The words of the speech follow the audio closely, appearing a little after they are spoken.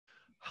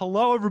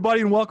Hello,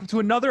 everybody, and welcome to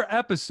another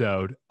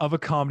episode of A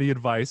Comedy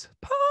Advice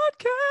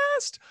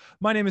Podcast.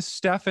 My name is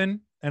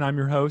Stefan, and I'm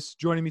your host.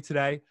 Joining me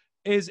today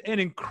is an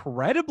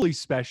incredibly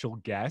special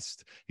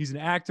guest. He's an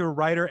actor,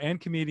 writer, and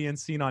comedian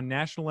seen on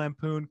National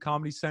Lampoon,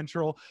 Comedy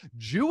Central,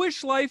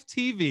 Jewish Life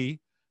TV,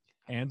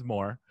 and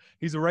more.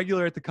 He's a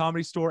regular at the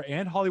Comedy Store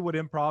and Hollywood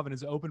Improv and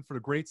is open for the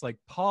greats like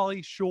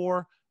Pauly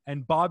Shore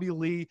and Bobby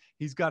Lee.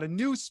 He's got a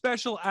new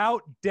special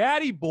out,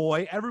 Daddy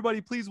Boy.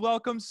 Everybody, please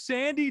welcome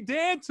Sandy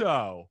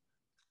Danto.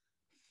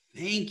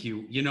 Thank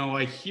you. You know,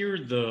 I hear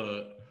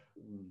the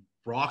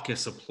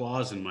raucous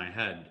applause in my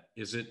head.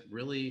 Is it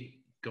really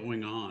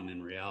going on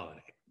in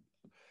reality?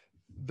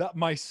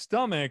 My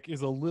stomach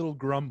is a little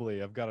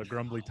grumbly. I've got a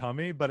grumbly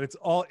tummy, but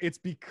it's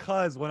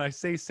because when I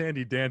say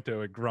Sandy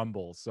Danto, it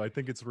grumbles. So I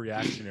think it's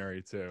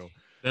reactionary too.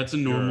 That's a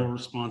normal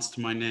response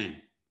to my name.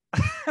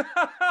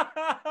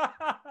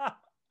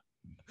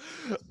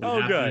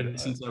 Oh, good.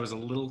 Since I was a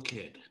little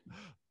kid.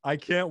 I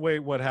can't wait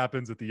what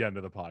happens at the end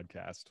of the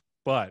podcast.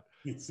 But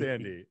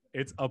Sandy,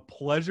 it's a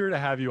pleasure to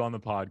have you on the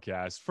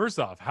podcast. First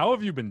off, how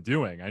have you been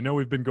doing? I know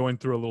we've been going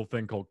through a little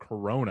thing called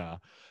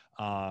Corona.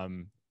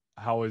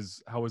 How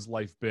has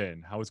life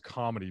been? How has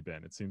comedy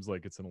been? It seems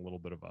like it's in a little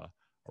bit of a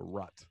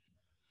rut.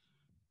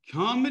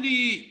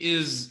 Comedy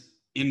is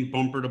in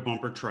bumper to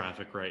bumper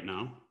traffic right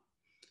now.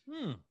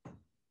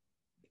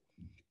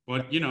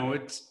 But you know,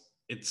 it's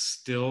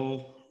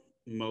still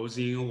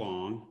moseying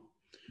along.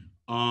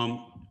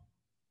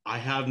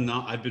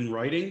 I've been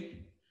writing.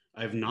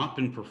 I have not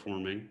been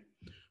performing.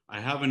 I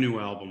have a new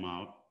album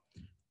out.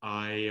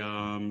 I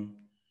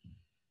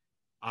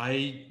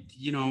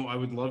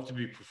would love to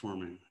be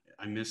performing.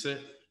 I miss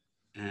it.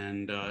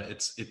 And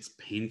it's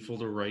painful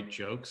to write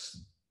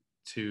jokes,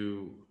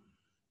 to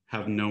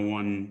have no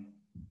one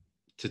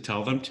to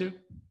tell them to,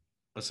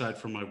 aside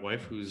from my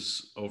wife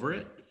who's over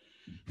it,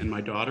 and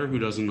my daughter who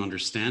doesn't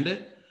understand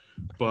it.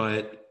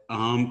 But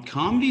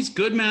comedy's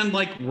good, man.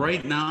 Like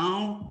right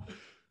now,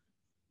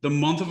 the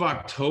month of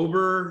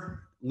October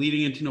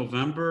leading into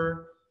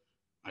November,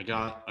 I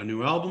got a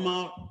new album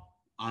out.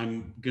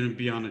 I'm going to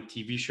be on a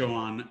TV show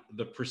on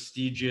the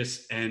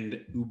prestigious and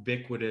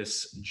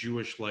ubiquitous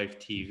Jewish Life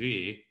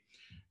TV.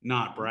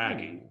 Not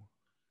bragging.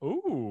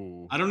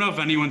 Ooh. I don't know if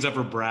anyone's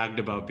ever bragged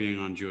about being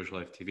on Jewish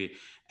Life TV.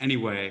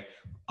 Anyway,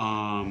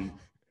 I'm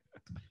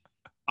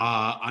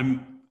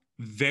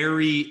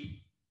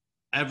very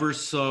ever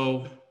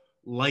so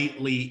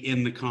lightly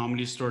in the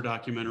Comedy Store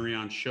documentary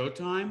on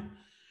Showtime.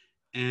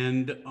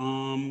 And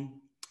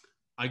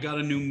I got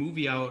a new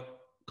movie out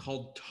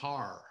called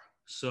Tar.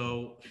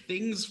 So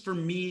things for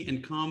me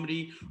in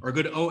comedy are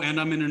good. Oh, and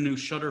I'm in a new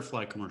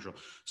Shutterfly commercial.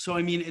 So,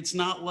 I mean, it's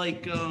not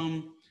like,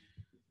 the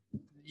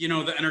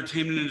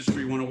entertainment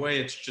industry went away.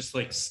 It's just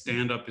like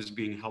stand-up is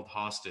being held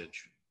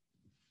hostage.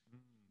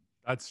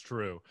 That's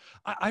true.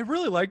 I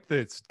really like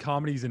this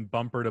comedy's in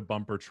bumper to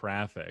bumper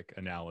traffic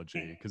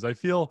analogy, because I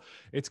feel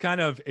it's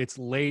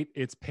late,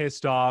 it's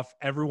pissed off.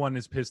 Everyone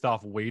is pissed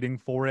off waiting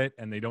for it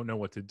and they don't know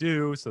what to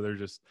do. So they're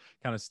just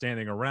kind of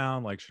standing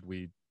around like, should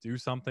we do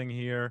something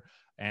here?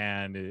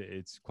 And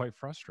it's quite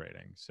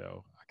frustrating.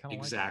 So I kind of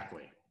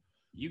exactly. Like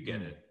you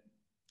get it.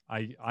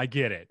 I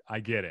get it. I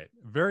get it.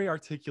 Very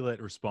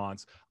articulate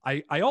response.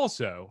 I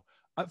also,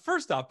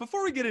 first off,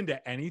 before we get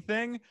into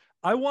anything,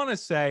 I want to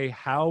say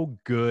how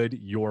good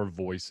your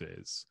voice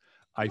is.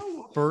 Thank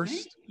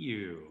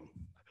you.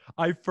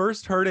 I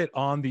first heard it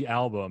on the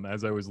album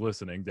as I was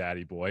listening,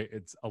 Daddy Boy.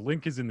 A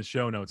link is in the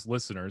show notes,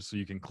 listeners, so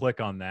you can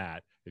click on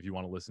that if you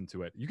want to listen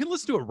to it. You can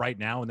listen to it right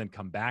now and then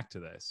come back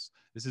to this.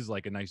 This is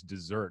like a nice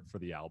dessert for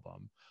the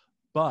album.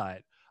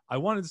 But I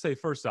wanted to say,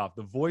 first off,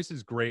 the voice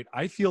is great.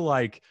 I feel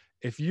like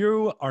if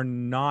you are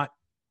not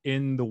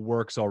in the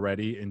works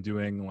already and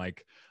doing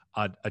like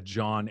a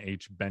John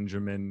H.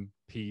 Benjamin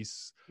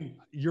piece,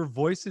 your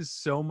voice is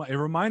so much, it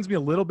reminds me a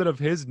little bit of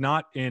his,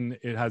 not in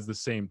it has the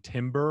same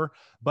timbre,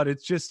 but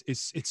it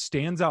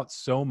stands out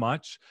so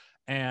much.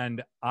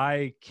 And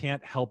I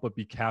can't help but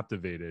be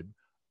captivated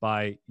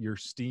by your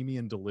steamy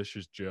and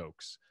delicious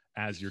jokes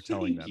as you're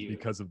telling them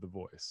because of the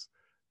voice.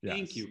 Yes.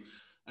 Thank you.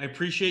 I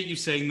appreciate you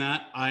saying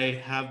that.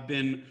 I have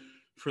been,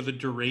 for the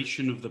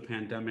duration of the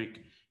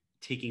pandemic,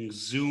 taking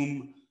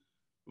Zoom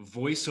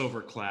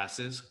voiceover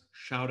classes.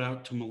 Shout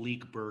out to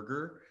Malik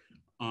Berger.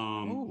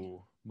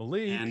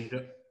 Malik. And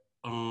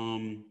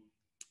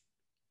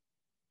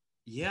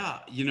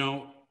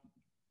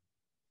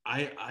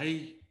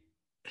I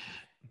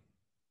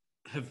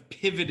have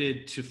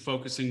pivoted to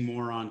focusing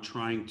more on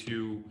trying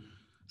to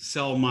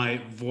sell my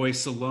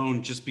voice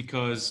alone, just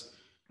because,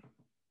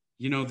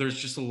 there's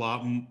just a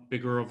lot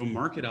bigger of a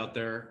market out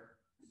there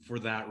for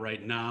that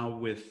right now,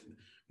 with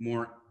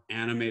more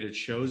animated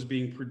shows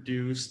being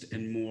produced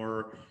and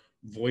more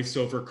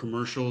voiceover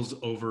commercials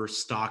over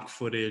stock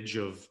footage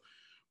of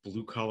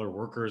blue collar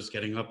workers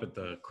getting up at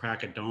the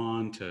crack of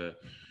dawn to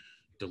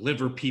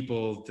deliver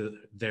people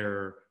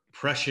their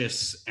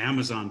precious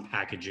Amazon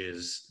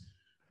packages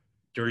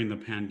during the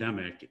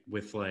pandemic,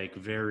 with like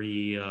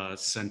very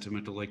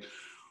sentimental, like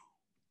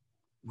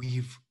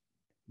we've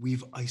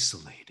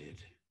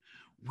isolated,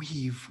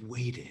 we've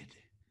waited.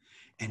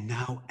 And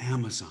now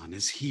Amazon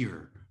is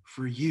here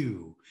for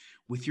you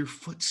with your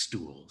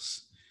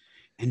footstools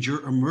and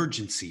your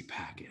emergency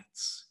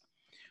packets,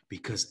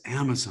 because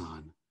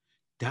Amazon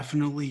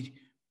definitely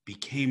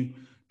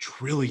became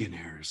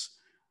trillionaires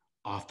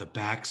off the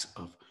backs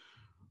of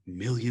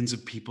millions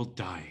of people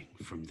dying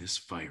from this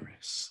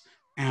virus.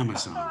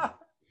 Amazon,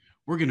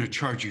 we're going to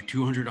charge you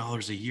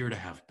 $200 a year to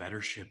have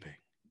better shipping.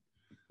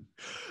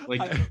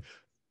 Like,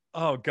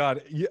 oh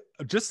God,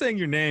 just saying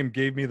your name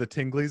gave me the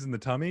tinglies in the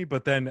tummy,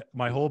 but then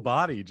my whole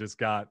body just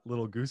got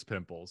little goose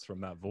pimples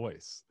from that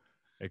voice.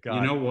 It got,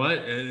 you know what?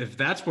 If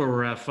that's where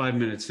we're at 5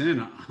 minutes in,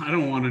 I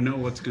don't want to know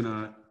what's going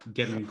to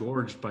get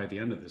engorged by the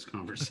end of this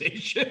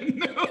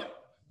conversation.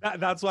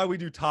 that's why we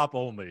do top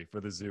only for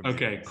the Zoom.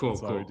 Okay, meetings. cool.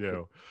 That's why cool. we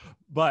do.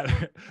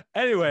 But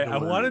anyway, I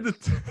wanted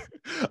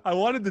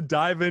to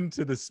dive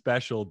into the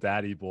special,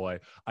 Daddy Boy.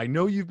 I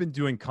know you've been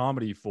doing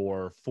comedy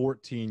for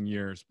 14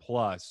 years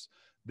plus.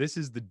 This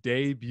is the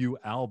debut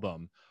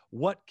album.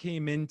 What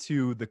came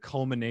into the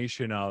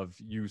culmination of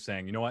you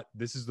saying, you know what,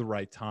 this is the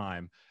right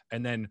time?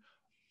 And then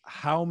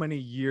how many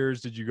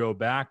years did you go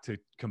back to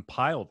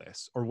compile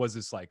this? Or was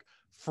this like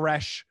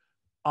fresh,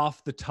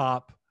 off the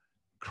top,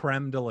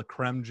 creme de la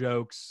creme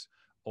jokes?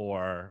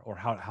 Or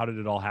how did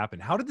it all happen?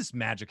 How did this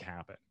magic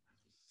happen?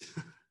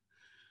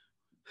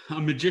 A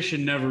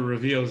magician never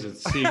reveals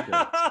its secrets.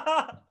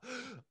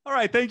 All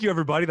right. Thank you,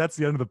 everybody. That's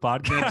the end of the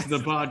podcast. That's the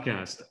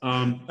podcast.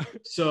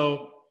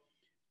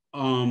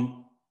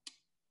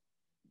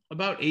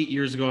 About 8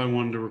 years ago, I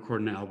wanted to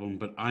record an album,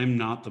 but I'm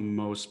not the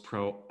most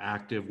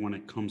proactive when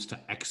it comes to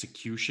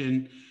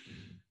execution.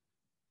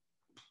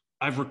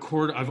 I've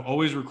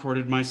always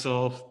recorded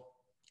myself,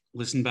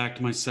 listened back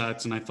to my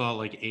sets, and I thought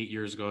like 8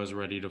 years ago I was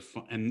ready to,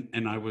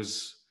 and I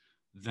was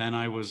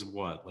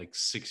what, like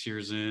 6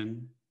 years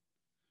in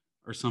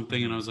or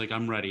something, and I was like,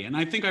 I'm ready. And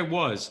I think I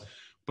was,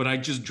 but I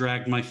just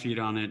dragged my feet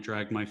on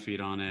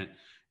it.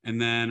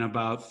 And then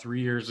about 3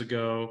 years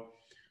ago,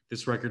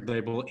 this record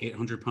label,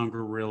 800 Pound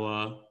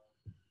Gorilla,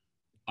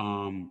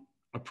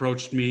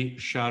 approached me.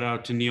 Shout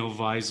out to Neil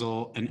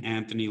Weisel and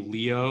Anthony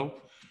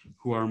Leo,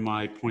 who are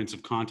my points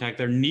of contact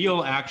there.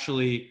 Neil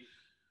actually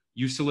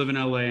used to live in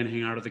LA and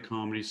hang out at the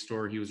Comedy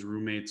Store. He was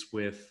roommates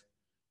with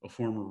a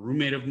former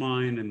roommate of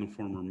mine and the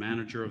former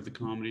manager of the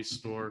Comedy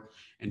Store.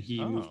 And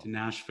he moved to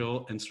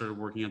Nashville and started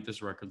working at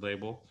this record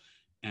label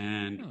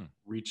and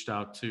reached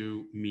out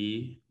to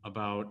me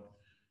about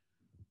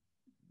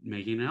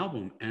making an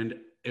album. And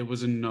it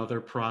was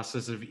another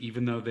process of,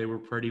 even though they were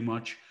pretty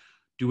much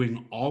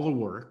doing all the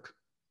work,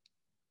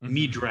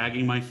 me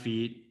dragging my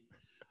feet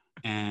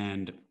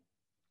and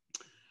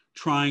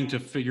trying to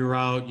figure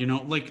out,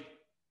 like,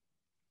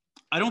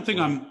 I don't think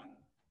I'm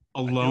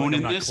alone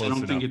in this. I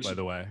don't think it's, by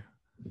the way,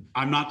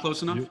 I'm not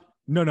close enough.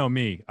 No,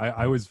 me.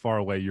 I was far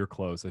away. You're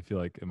close. I feel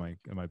like, am I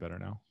better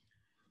now?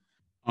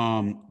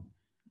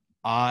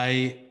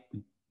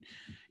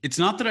 It's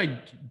not that I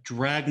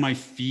drag my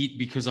feet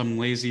because I'm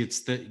lazy. It's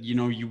that,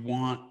 you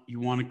want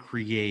to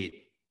create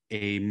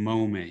a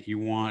moment. You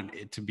want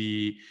it to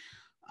be,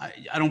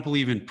 I don't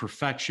believe in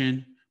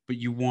perfection, but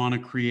you want to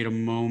create a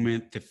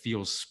moment that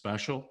feels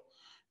special.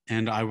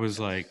 And I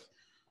was like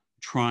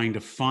trying to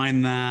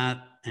find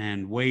that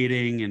and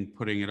waiting and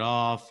putting it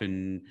off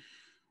and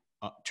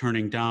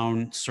turning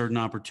down certain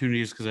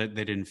opportunities because they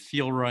didn't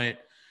feel right.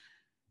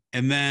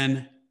 And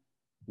then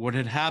what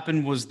had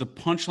happened was the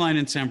Punchline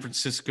in San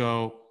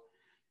Francisco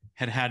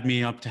had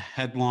me up to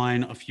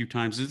headline a few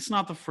times. It's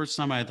not the first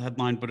time I had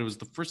headlined, but it was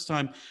the first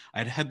time I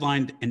had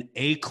headlined an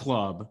A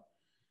club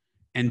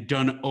and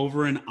done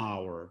over an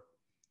hour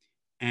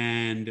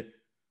and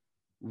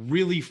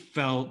really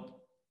felt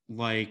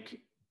like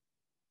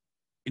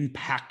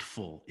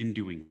impactful in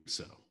doing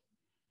so.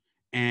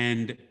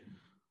 And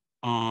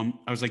I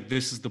was like,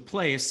 this is the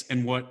place.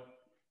 And what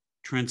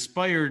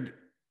transpired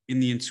in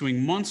the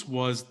ensuing months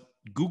was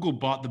Google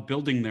bought the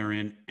building they're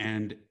in,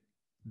 and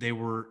they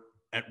were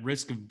at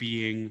risk of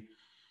being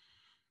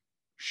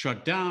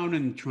shut down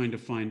and trying to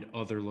find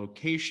other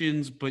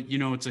locations. But,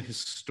 it's a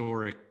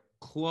historic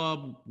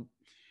club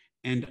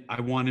and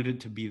I wanted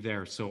it to be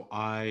there. So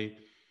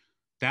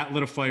that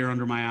lit a fire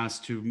under my ass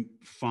to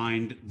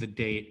find the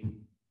date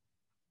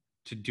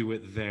to do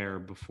it there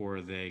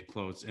before they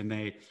closed. And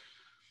they,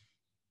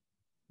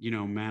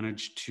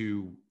 managed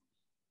to,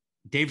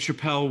 Dave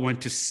Chappelle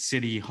went to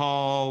City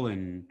Hall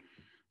and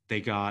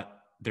they got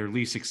their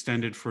lease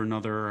extended for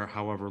another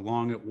however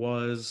long it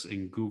was.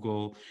 And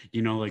Google,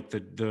 like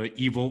the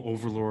evil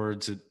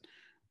overlords at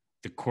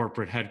the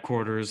corporate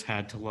headquarters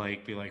had to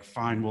be like,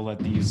 fine, we'll let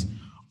these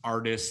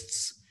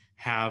artists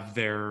have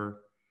their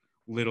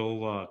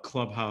little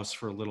clubhouse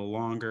for a little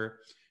longer.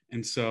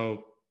 And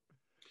so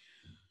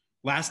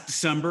last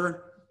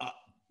December,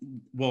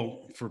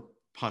 for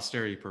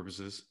posterity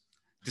purposes,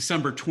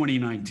 December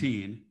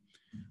 2019,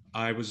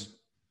 I was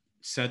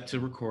set to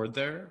record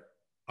there,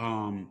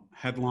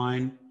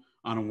 headline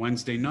on a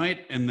Wednesday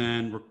night, and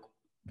then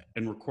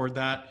record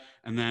that,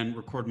 and then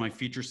record my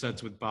feature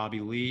sets with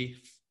Bobby Lee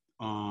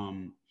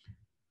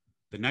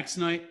the next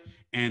night,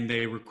 and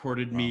they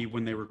recorded me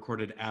when they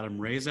recorded Adam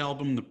Ray's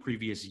album the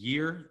previous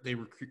year. They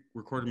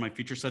recorded my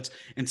feature sets,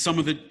 and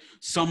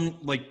some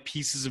like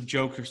pieces of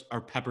jokes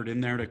are peppered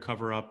in there to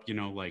cover up, you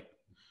know, like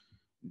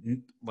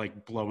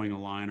blowing a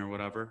line or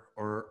whatever,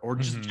 or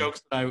just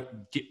jokes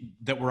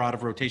that were out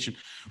of rotation.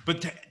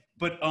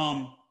 But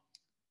on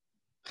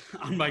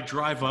my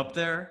drive up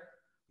there,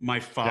 my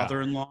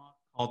father-in-law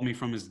called me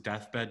from his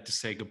deathbed to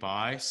say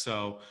goodbye.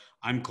 So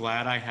I'm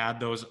glad I had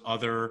those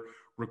other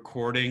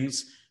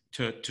recordings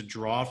to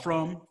draw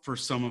from for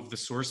some of the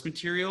source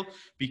material,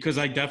 because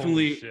I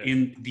definitely,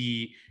 in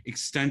the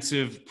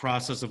extensive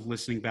process of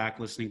listening back,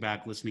 I was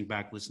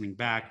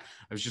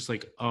just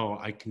like, oh,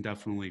 I can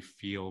definitely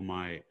feel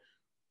my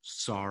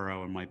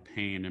sorrow and my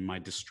pain and my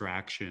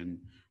distraction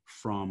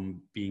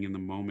from being in the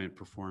moment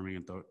performing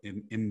at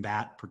in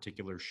that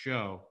particular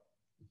show.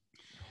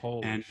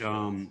 Holy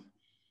shit.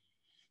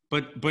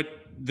 But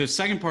the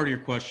second part of your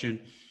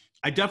question,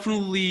 I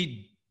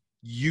definitely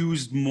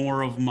used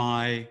more of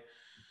my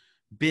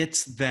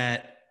bits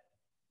that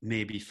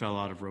maybe fell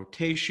out of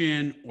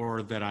rotation,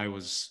 or that I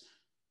was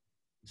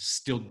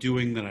still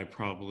doing that I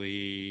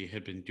probably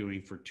had been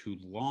doing for too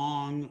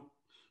long,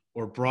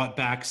 or brought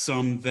back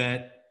some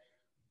that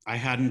I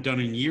hadn't done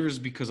in years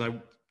because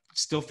I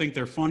still think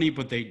they're funny,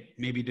 but they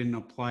maybe didn't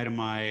apply to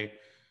my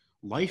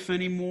life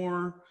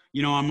anymore.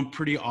 You know, I'm a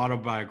pretty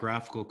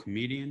autobiographical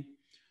comedian.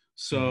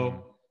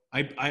 So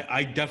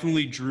I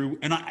definitely drew,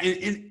 and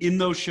in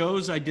those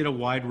shows, I did a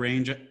wide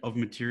range of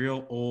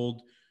material,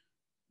 old,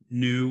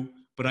 new,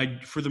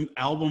 but for the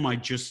album, I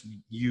just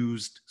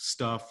used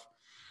stuff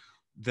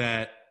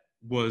that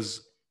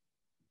was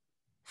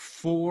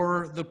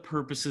for the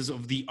purposes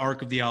of the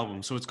arc of the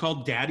album. So it's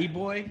called Daddy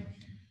Boy.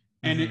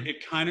 And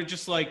it kind of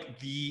just like,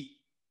 the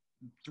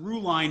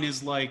through line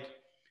is like,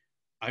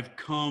 I've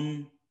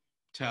come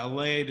to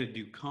LA to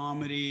do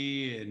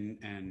comedy,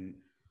 and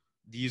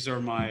these are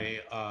my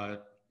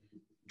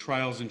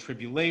trials and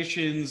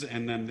tribulations,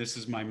 and then this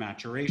is my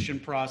maturation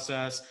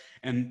process,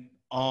 and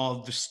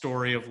all the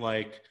story of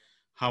like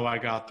how I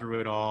got through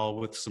it all,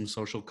 with some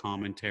social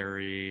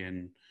commentary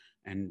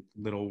and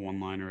little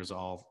one-liners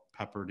all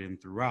peppered in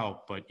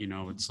throughout. But you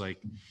know, it's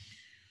like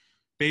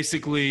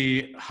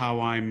basically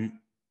how I'm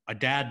a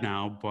dad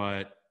now,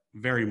 but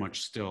very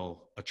much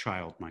still a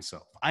child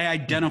myself. I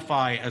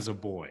identify as a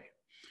boy.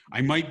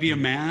 I might be a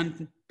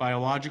man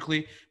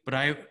biologically, but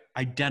I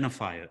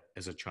identify it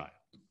as a child.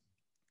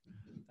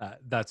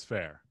 That's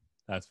fair.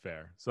 That's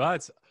fair. So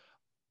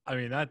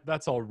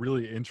that's all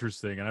really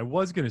interesting. And I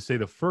was going to say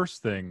the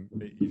first thing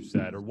that you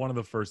said, or one of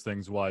the first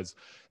things was,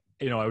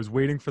 you know, I was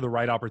waiting for the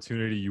right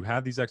opportunity. You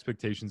have these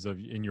expectations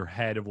in your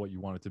head of what you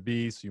want it to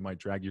be, so you might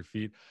drag your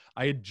feet.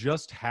 I had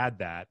just had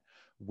that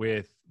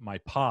with my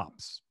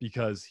pops,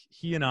 because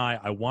he and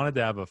I wanted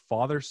to have a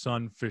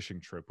father-son fishing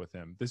trip with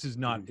him. This is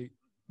not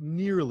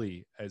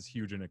nearly as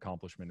huge an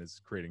accomplishment as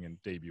creating a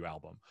debut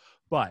album,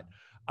 but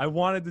I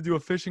wanted to do a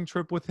fishing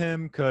trip with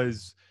him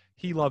because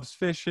he loves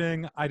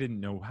fishing. I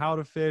didn't know how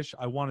to fish.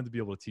 I wanted to be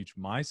able to teach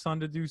my son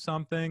to do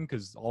something,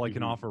 because all I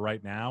can offer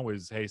right now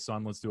is, hey,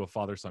 son, let's do a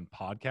father-son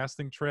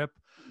podcasting trip.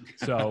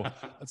 So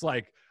it's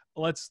like,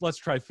 let's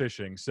try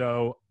fishing.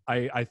 So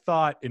I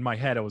thought in my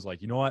head, I was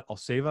like, you know what? I'll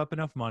save up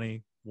enough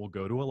money. We'll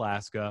go to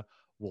Alaska.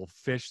 We'll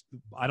fish.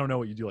 I don't know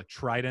what you do, like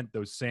trident,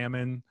 those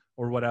salmon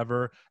or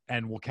whatever,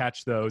 and we'll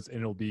catch those, and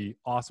it'll be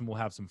awesome. We'll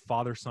have some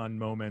father-son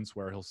moments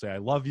where he'll say, I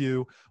love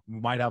you. We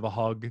might have a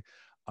hug.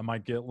 I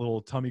might get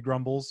little tummy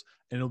grumbles,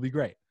 and it'll be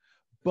great.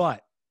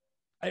 But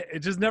it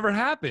just never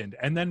happened.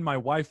 And then my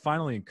wife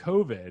finally, in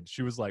COVID,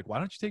 she was like, why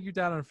don't you take your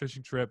dad on a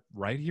fishing trip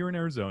right here in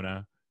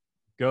Arizona?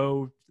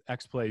 Go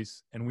X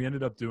place. And we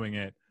ended up doing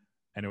it,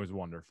 and it was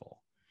wonderful.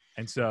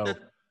 And so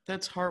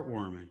that's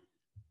heartwarming.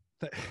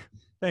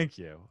 Thank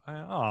you.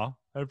 I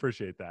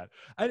appreciate that.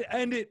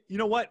 And it, you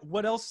know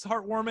what else is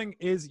heartwarming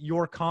is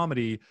your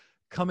comedy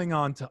coming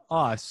on to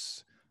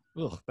us.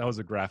 Ugh, that was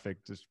a graphic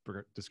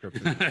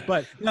description.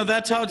 But no,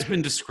 that's how it's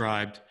been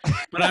described.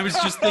 But I was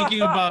just thinking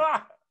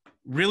about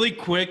really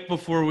quick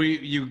before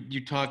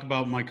you talk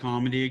about my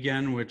comedy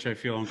again, which I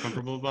feel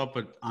uncomfortable about,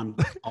 but I'm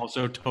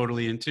also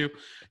totally into.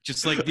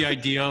 Just like the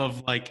idea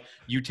of like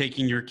you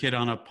taking your kid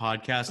on a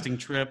podcasting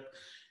trip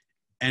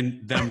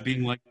and them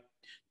being like,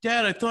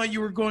 Dad, I thought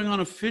you were going on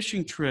a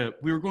fishing trip.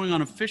 We were going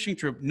on a fishing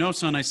trip. No,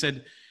 son, I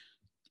said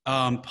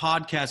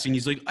podcasting.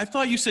 He's like, I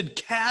thought you said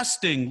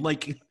casting.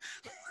 Like,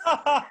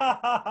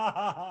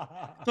 I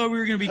thought we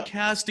were going to be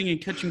casting and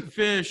catching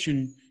fish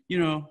and, you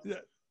know,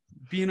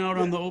 being out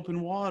on the open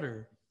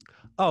water.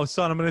 Oh,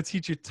 son, I'm going to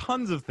teach you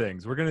tons of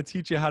things. We're going to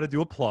teach you how to do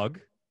a plug.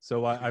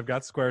 So I've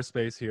got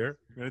Squarespace here.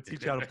 I'm going to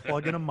teach you how to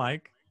plug in a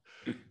mic,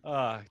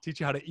 teach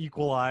you how to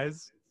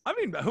equalize. I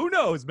mean, who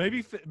knows?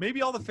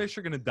 Maybe all the fish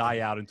are going to die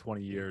out in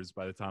 20 years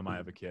by the time I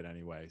have a kid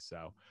anyway.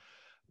 So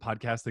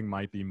podcasting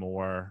might be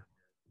more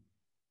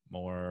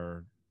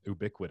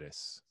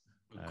ubiquitous.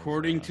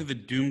 According to the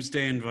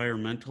doomsday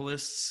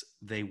environmentalists,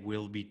 they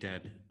will be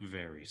dead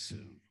very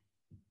soon.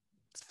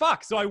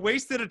 Fuck. So I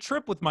wasted a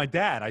trip with my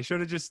dad. I should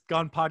have just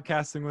gone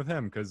podcasting with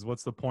him, because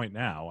what's the point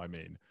now? I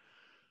mean,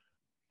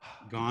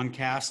 Gone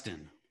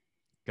casting.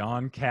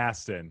 Gone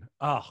casting.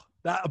 Oh,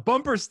 that a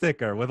bumper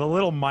sticker with a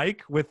little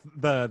mic with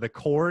the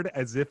cord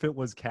as if it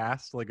was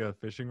cast like a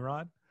fishing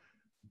rod.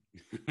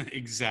 All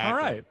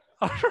Exactly. right.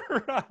 All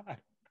right.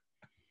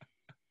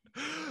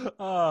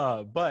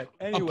 But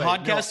A anyway, no.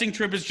 podcasting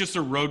trip is just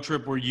a road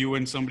trip where you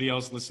and somebody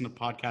else listen to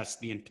podcasts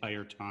the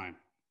entire time.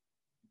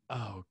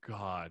 Oh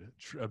God,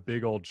 a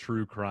big old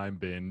true crime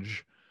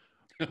binge.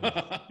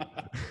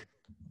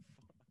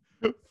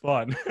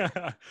 Fun.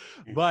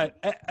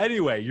 But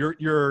anyway,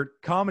 your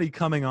comedy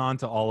coming on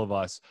to all of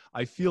us.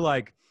 I feel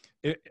like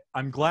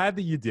I'm glad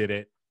that you did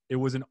it. It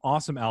was an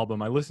awesome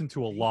album. I listened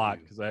to a lot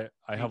because I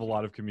have a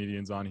lot of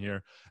comedians on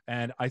here.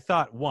 And I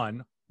thought,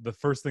 one, the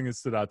first thing that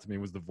stood out to me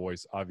was the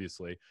voice,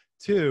 obviously.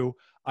 Two,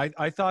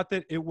 I thought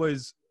that it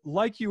was,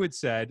 like you had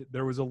said,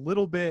 there was a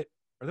little bit,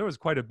 or there was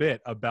quite a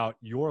bit about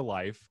your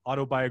life,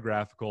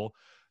 autobiographical,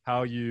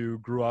 how you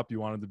grew up. You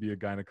wanted to be a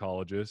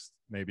gynecologist.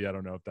 Maybe, I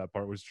don't know if that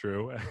part was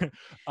true.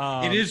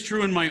 It is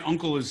true, and my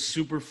uncle is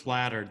super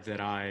flattered that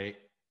I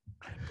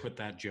put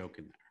that joke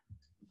in there.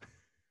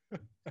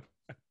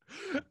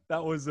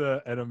 That was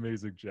an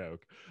amazing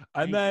joke.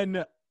 And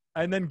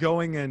then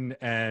going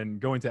and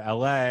going to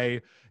LA,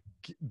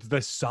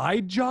 the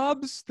side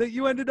jobs that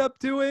you ended up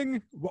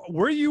doing.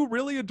 Were you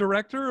really a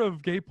director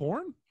of gay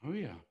porn? Oh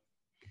yeah.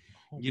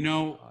 Oh, you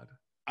know, God.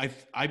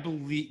 I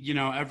believe,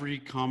 every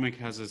comic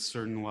has a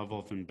certain level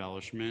of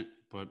embellishment,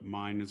 but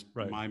my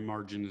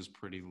margin is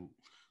pretty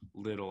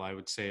little. I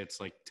would say it's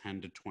like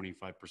 10 to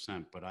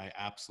 25%, but I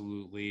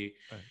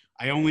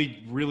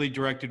only really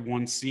directed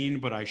one scene,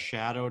 but I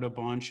shadowed a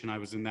bunch and I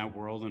was in that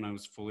world and I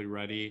was fully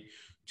ready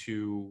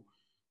to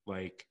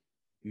like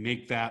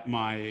make that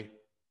my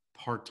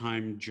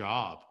part-time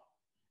job.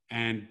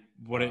 And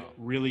what it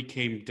really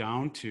came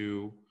down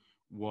to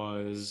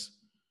was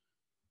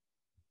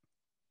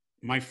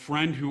my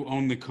friend who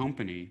owned the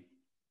company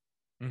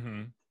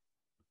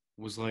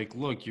was like,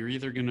 look, you're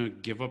either going to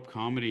give up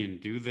comedy and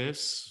do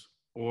this,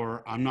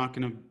 or I'm not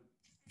going to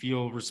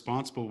feel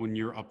responsible when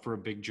you're up for a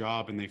big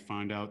job and they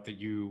find out that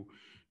you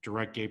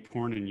direct gay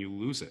porn and you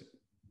lose it.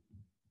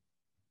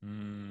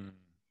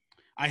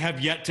 I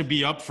have yet to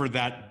be up for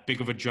that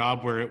big of a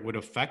job where it would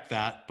affect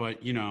that, but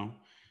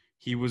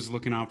he was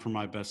looking out for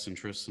my best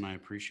interests and I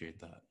appreciate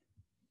that.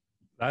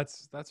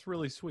 That's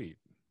really sweet.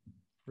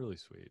 Really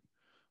sweet.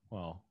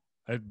 Well,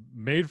 it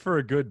made for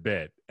a good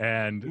bit,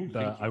 and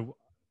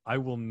I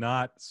will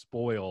not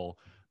spoil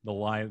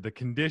the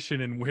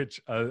condition in which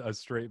a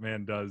straight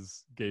man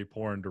does gay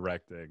porn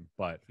directing,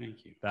 but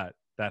thank you. That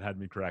had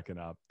me cracking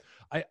up.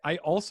 I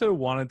also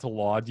wanted to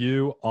laud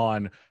you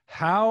on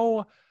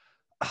how,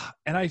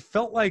 and I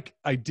felt like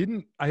I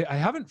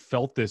haven't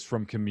felt this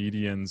from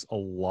comedians a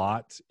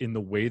lot in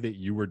the way that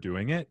you were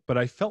doing it, but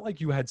I felt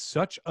like you had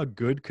such a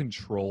good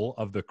control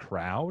of the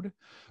crowd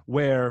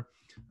where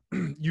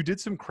you did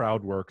some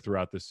crowd work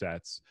throughout the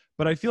sets,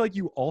 but I feel like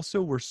you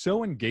also were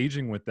so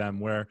engaging with them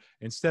where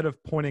instead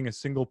of pointing a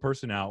single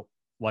person out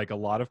like a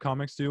lot of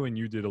comics do, and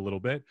you did a little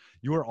bit,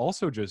 you were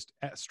also just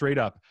straight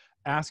up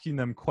asking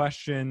them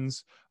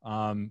questions,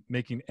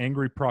 making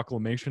angry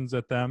proclamations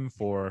at them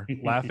for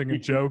laughing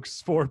at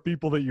jokes for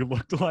people that you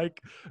looked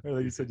like, or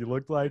that you said you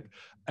looked like.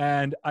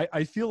 And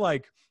I feel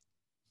like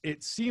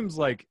it seems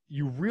like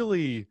you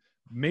really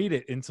made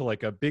it into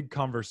like a big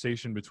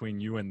conversation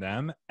between you and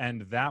them.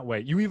 And that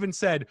way you even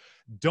said,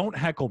 don't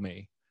heckle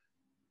me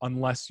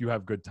unless you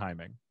have good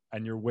timing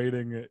and you're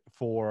waiting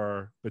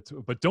for,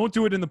 but don't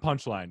do it in the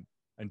punchline,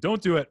 and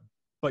don't do it,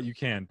 but you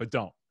can, but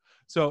don't.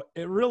 So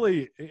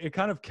it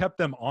kind of kept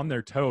them on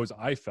their toes.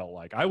 I felt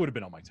like I would have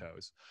been on my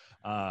toes.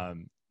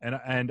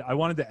 And I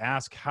wanted to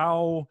ask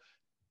how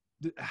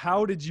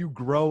did you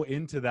grow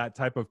into that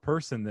type of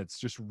person that's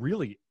just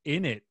really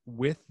in it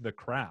with the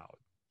crowd?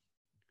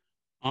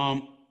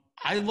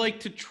 I like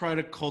to try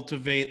to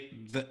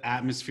cultivate the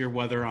atmosphere,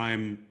 whether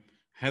I'm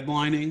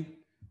headlining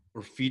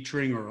or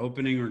featuring or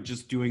opening or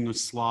just doing a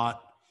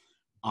slot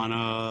on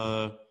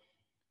a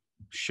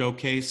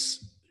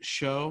showcase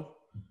show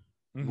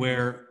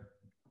where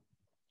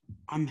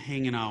I'm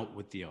hanging out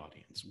with the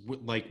audience,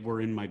 like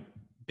we're in my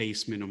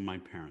basement of my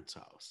parents'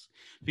 house,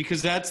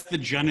 because that's the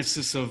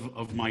genesis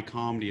of my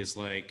comedy, is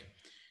like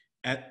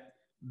at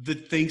the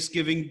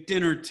Thanksgiving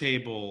dinner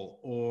table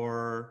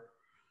or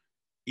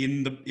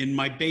in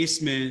my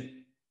basement,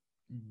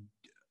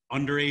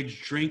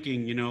 underage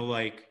drinking,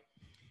 like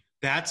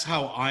that's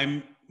how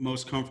I'm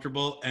most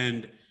comfortable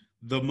and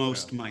the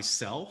most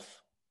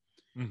myself.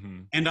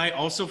 And I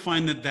also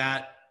find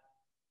that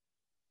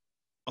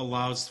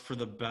allows for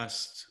the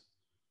best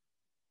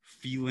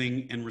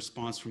feeling and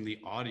response from the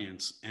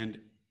audience. And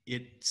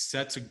it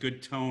sets a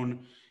good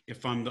tone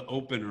if I'm the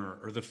opener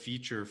or the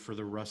feature for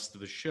the rest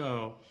of the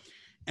show.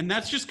 And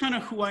that's just kind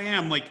of who I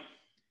am. Like,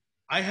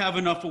 I have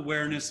enough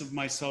awareness of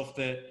myself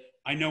that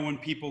I know when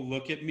people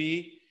look at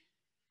me,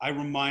 I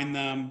remind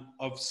them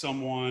of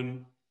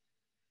someone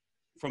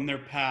from their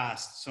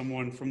past,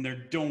 someone from their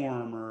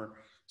dorm, or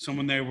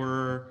someone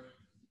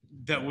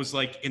that was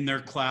like in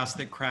their class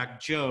that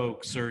cracked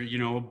jokes, or,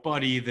 a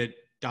buddy that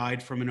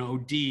died from an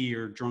OD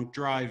or drunk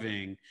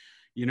driving,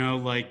 you know,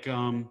 like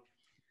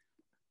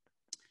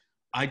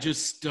I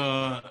just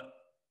I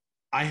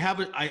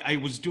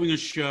was doing a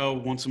show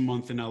once a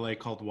month in LA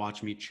called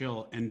Watch Me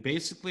Chill, and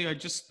basically I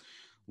just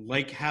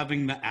like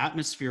having the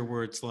atmosphere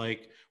where it's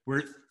like where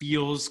it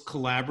feels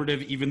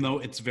collaborative, even though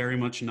it's very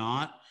much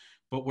not,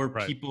 but where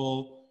Right.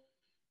 people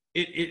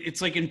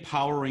it's like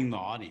empowering the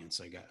audience,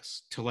 I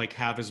guess, to like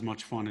have as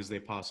much fun as they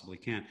possibly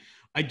can.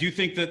 I do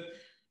think that,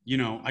 you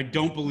know, I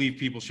don't believe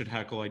people should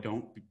heckle. I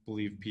don't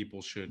believe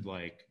people should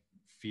like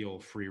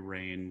feel free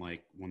reign,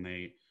 like when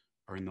they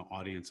are in the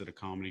audience at a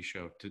comedy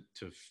show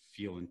to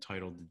feel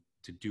entitled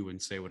to do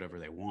and say whatever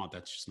they want.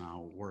 That's just not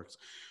how it works.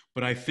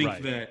 But I think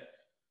Right. that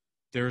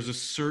there's a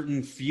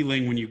certain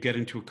feeling when you get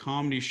into a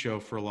comedy show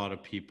for a lot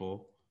of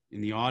people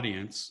in the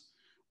audience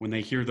when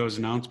they hear those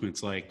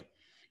announcements like,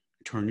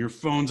 turn your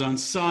phones on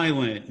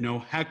silent, no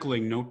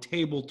heckling, no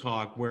table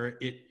talk, where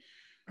it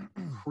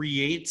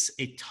creates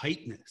a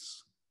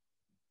tightness.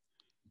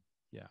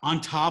 Yeah. On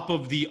top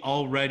of the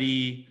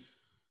already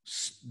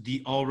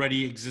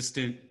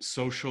existent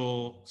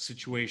social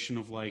situation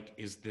of like,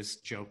 is this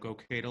joke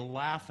okay to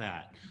laugh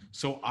at?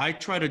 So I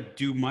try to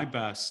do my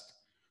best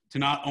to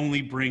not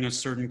only bring a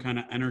certain kind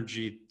of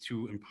energy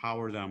to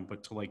empower them,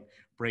 but to like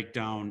break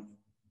down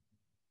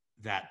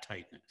that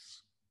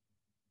tightness.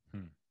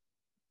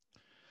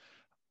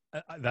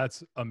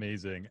 That's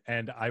amazing.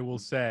 And I will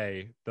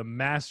say the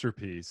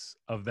masterpiece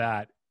of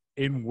that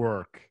in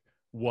work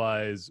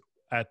was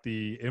at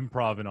the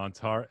Improv in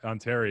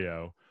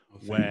Ontario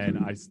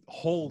when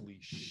holy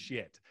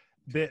shit,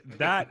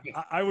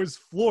 I was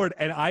floored,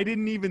 and I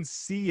didn't even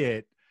see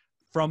it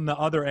from the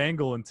other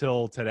angle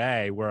until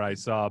today, where I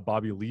saw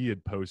Bobby Lee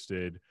had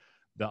posted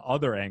the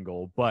other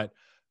angle. But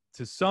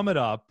to sum it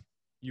up,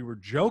 you were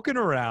joking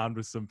around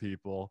with some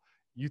people.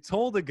 You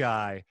told a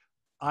guy,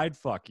 I'd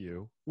fuck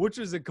you, which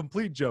is a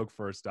complete joke,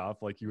 first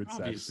off, like you had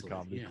said, it's a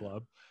comedy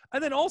club.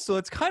 And then also,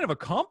 it's kind of a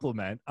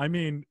compliment. I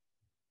mean,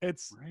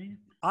 it's, right.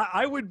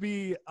 I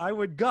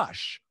would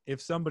gush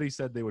if somebody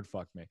said they would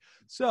fuck me.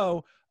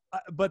 So,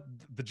 but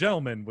the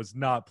gentleman was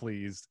not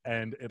pleased,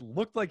 and it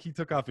looked like he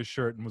took off his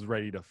shirt and was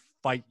ready to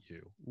fight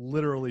you,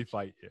 literally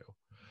fight you.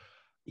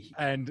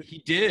 And he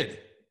did.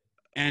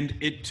 And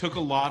it took a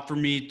lot for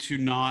me to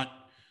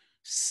not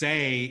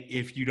say,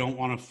 if you don't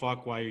want to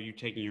fuck, why are you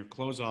taking your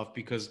clothes off?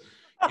 Because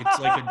it's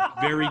like a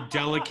very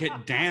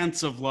delicate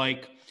dance of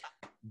like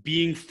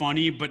being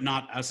funny, but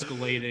not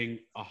escalating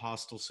a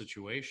hostile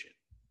situation.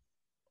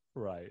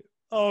 Right.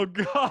 Oh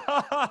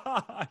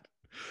God.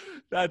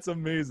 That's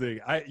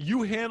amazing.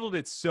 You handled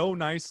it so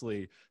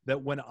nicely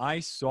that when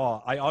I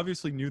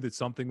obviously knew that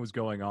something was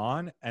going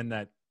on, and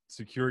that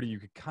security, you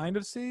could kind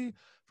of see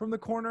from the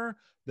corner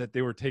that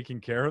they were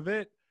taking care of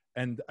it.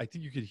 And I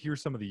think you could hear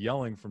some of the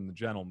yelling from the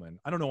gentleman.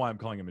 I don't know why I'm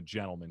calling him a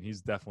gentleman.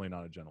 He's definitely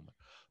not a gentleman.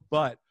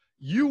 But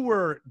you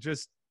were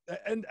just,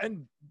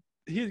 and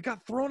he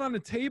got thrown on the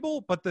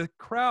table, but the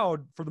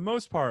crowd, for the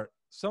most part,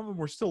 some of them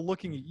were still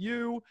looking at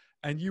you,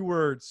 and you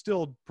were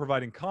still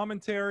providing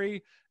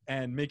commentary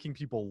and making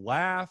people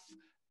laugh,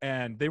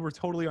 and they were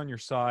totally on your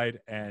side,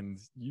 and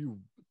you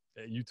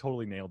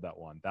totally nailed that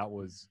one. That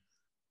was,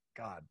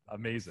 God,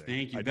 amazing.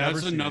 Thank you. I'd That never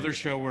was seen another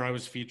anything show like where I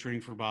was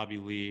featuring for Bobby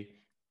Lee.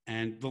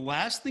 And the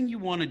last thing you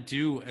want to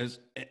do as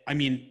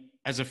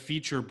a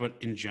feature, but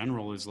in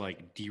general, is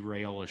like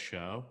derail a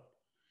show.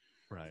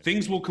 Right.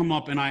 Things will come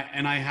up, and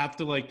I have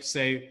to like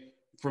say,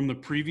 from the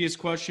previous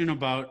question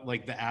about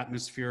like the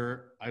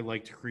atmosphere I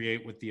like to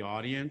create with the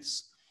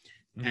audience,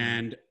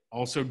 and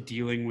also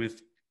dealing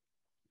with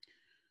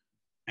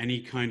any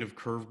kind of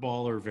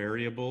curveball or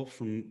variable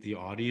from the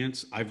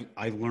audience.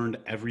 I learned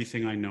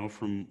everything I know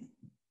from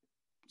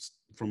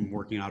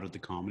working out at the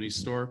Comedy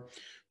Store,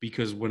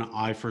 because when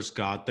I first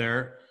got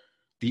there,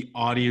 the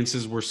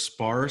audiences were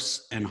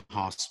sparse and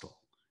hostile,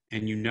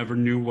 and you never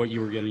knew what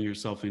you were getting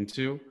yourself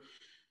into.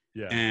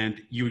 Yeah. And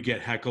you would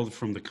get heckled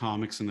from the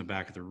comics in the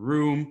back of the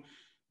room.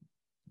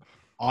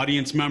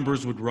 Audience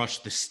members would rush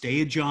the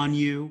stage on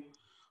you.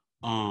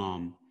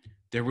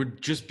 There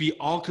would just be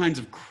all kinds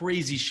of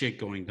crazy shit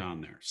going down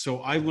there.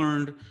 So I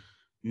learned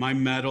my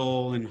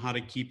mettle and how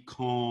to keep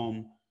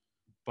calm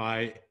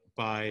by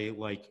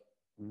like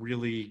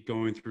really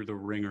going through the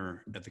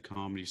ringer at the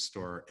Comedy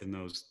Store in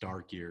those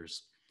dark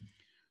years.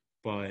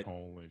 But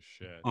holy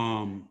shit.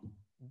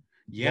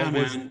 Yeah,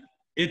 man.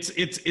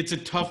 It's a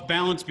tough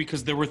balance,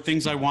 because there were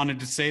things I wanted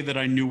to say that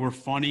I knew were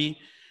funny,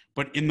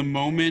 but in the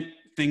moment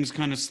things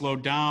kind of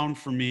slowed down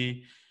for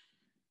me,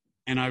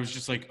 and I was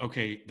just like,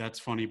 okay, that's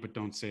funny, but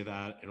don't say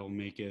that. It'll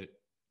make it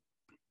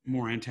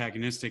more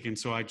antagonistic. And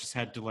so I just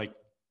had to like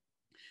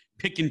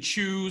pick and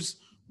choose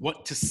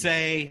what to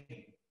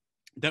say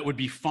that would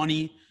be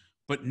funny,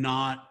 but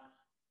not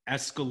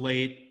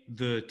escalate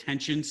the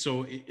tension.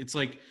 So it's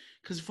like,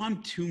 because if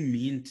I'm too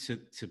mean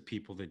to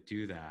people that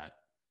do that,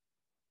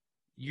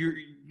 you're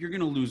going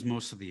to lose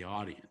most of the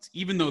audience,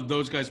 even though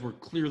those guys were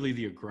clearly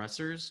the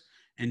aggressors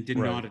and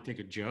didn't know how to take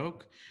a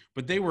joke,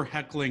 but they were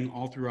heckling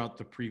all throughout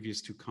the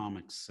previous two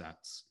comic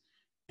sets.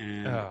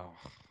 And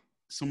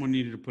someone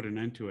needed to put an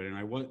end to it, and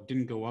I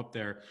didn't go up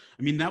there.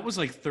 I mean, that was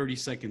like 30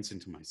 seconds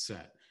into my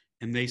set,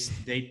 and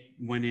they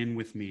went in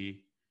with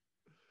me,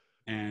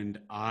 and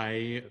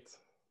I,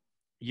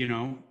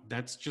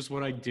 that's just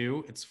what I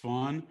do. It's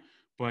fun,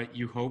 but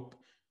you hope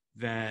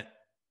that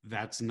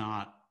that's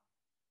not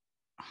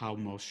how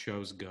most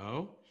shows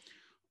go.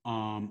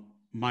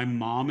 My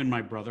mom and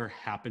my brother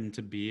happened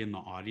to be in the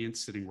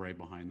audience, sitting right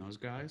behind those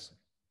guys.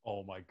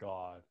 Oh my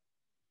God.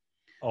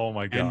 Oh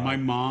my God. And my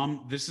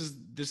mom, this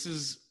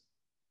is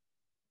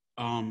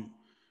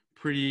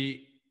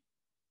pretty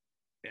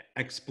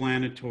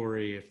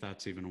explanatory, if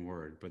that's even a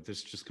word, but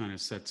this just kind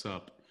of sets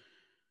up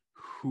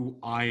who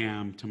I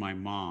am to my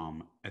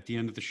mom. At the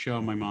end of the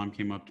show, my mom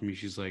came up to me.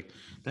 She's like,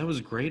 "That was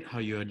great how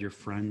you had your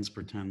friends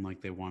pretend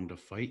like they wanted to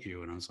fight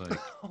you." And I was like,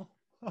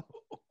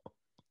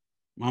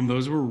 "Mom,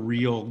 those were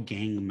real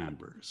gang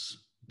members.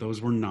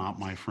 Those were not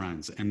my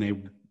friends, and they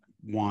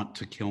want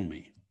to kill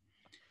me."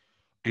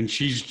 And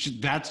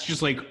that's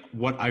just like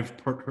what I've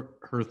put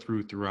her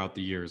through throughout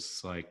the years.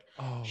 It's like,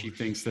 she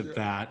thinks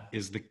that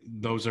is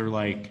those are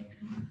like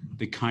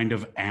the kind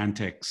of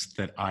antics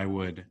that I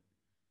would.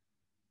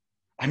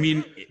 I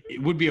mean,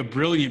 it would be a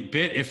brilliant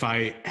bit if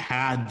I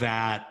had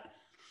that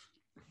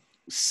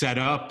set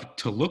up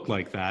to look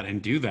like that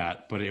and do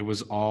that, but it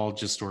was all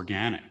just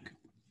organic.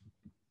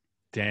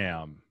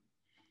 Damn.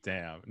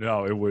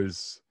 No, it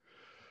was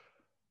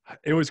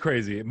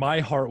crazy. My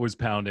heart was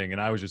pounding,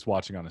 and I was just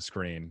watching on a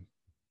screen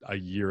a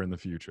year in the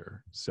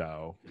future.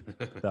 So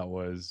that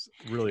was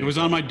really. It was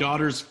on my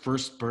daughter's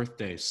first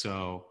birthday,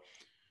 so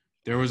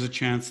there was a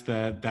chance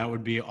that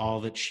would be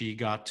all that she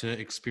got to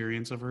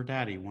experience of her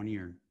daddy 1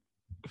 year.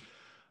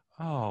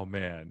 Oh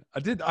man,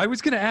 I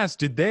was going to ask,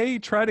 did they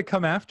try to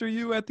come after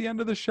you at the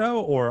end of the show,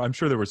 or I'm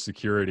sure there was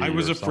security? I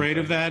was afraid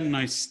of that, and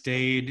I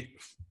stayed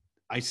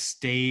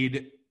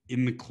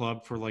in the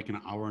club for like an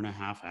hour and a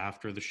half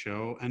after the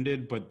show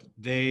ended. But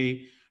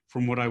they,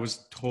 from what I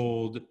was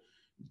told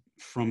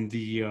from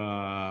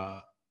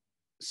the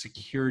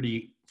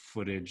security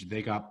footage,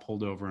 they got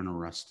pulled over and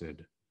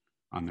arrested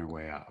on their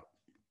way out.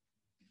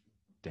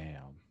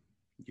 Damn.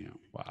 Yeah.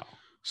 Wow.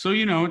 So,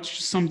 it's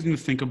just something to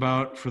think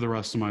about for the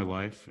rest of my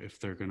life if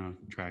they're going to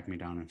track me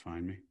down and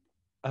find me.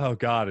 Oh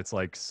God, it's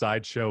like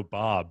Sideshow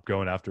Bob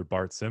going after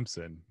Bart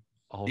Simpson.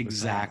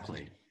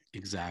 Exactly.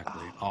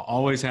 I'll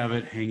always have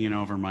it hanging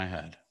over my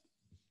head.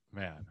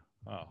 Man.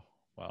 Oh,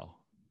 well.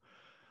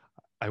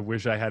 I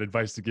wish I had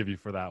advice to give you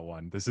for that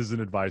one. This is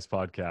an advice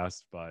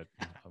podcast, but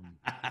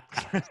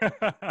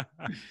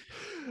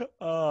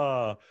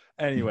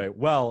anyway,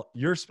 well,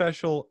 you're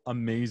special,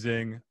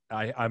 amazing.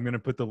 I'm going to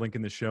put the link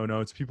in the show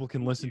notes. People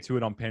can listen to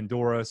it on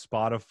Pandora,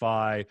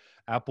 Spotify,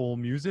 Apple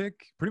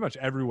Music, pretty much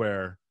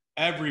everywhere.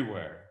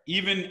 Everywhere.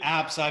 Even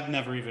apps I've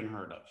never even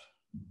heard of.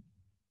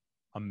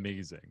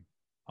 Amazing.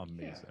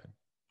 Yeah.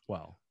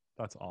 Wow.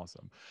 That's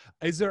awesome.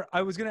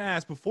 I was going to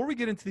ask, before we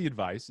get into the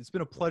advice, it's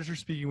been a pleasure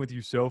speaking with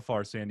you so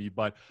far, Sandy,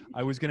 but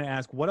I was going to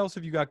ask, what else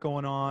have you got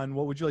going on?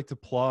 What would you like to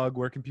plug?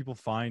 Where can people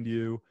find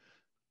you?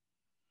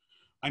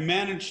 I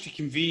managed to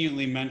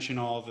conveniently mention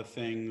all the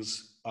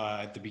things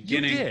at the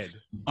beginning. You did.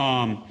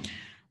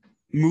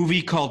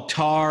 Movie called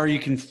Tar. You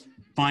can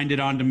find it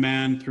on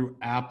demand through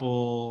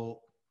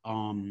Apple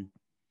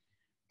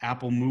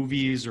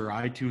Movies or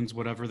iTunes,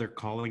 whatever they're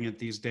calling it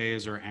these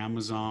days, or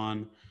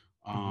Amazon.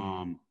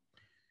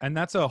 And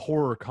that's a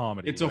horror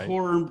comedy. It's a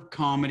horror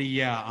comedy.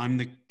 Yeah, I'm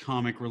the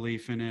comic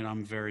relief in it.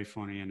 I'm very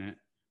funny in it.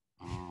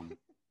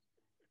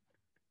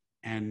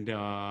 And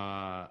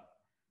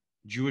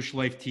Jewish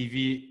Life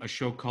TV, a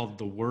show called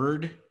The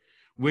Word,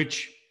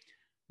 which,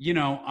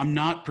 I'm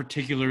not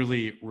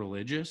particularly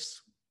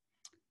religious,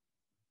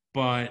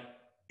 but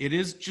it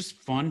is just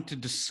fun to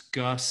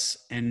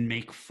discuss and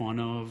make fun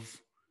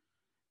of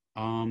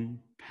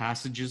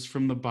passages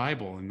from the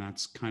Bible, and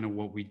that's kind of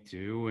what we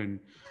do. And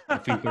I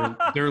think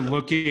they're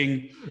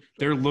looking,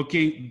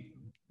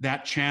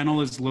 that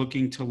channel is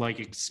looking to like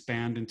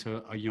expand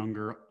into a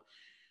younger,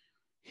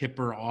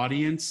 hipper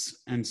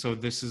audience, and so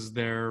this is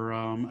their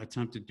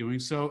attempt at doing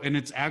so. And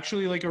it's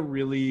actually like a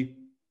really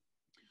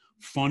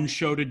fun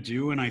show to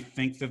do, and I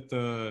think that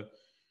the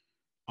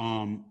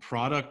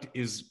product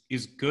is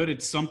good.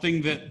 It's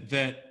something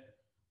that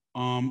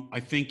I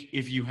think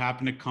if you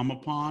happen to come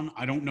upon,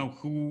 I don't know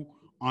who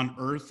on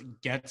earth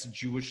gets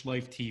Jewish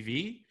Life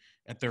TV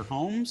at their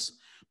homes,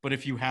 but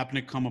if you happen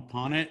to come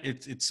upon it,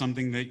 it's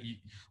something that you,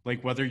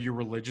 like, whether you're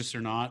religious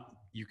or not,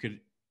 you could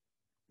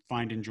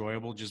find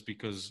enjoyable, just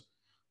because,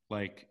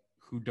 like,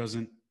 who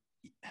doesn't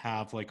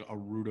have like a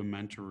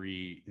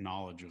rudimentary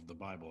knowledge of the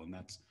Bible? And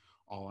that's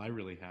all I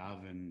really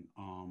have, and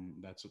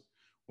that's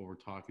what we're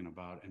talking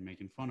about and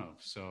making fun of.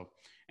 So,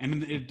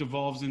 and it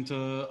devolves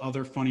into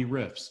other funny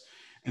riffs.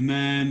 And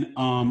then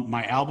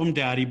my album,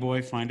 Daddy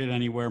Boy, find it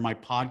anywhere. My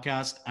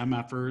podcast,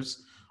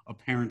 MFers, a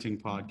parenting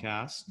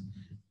podcast.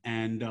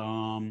 And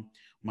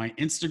my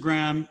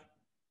Instagram,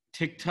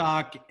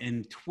 TikTok,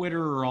 and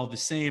Twitter are all the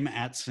same,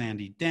 at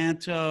Sandy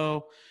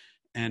Danto.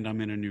 And I'm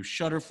in a new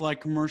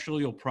Shutterfly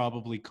commercial you'll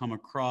probably come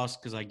across,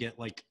 because I get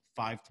like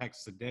 5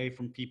 texts a day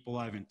from people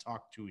I haven't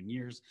talked to in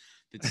years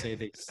that say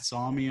they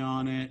saw me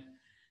on it.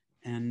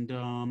 And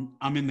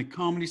I'm in the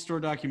Comedy Store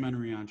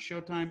documentary on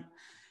Showtime.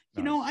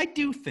 You know, I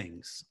do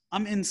things.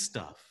 I'm in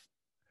stuff.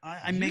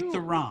 I make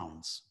the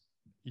rounds.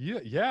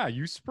 Yeah,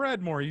 you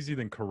spread more easy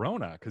than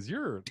Corona because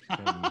you're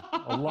in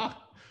a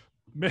lot.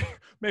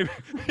 Maybe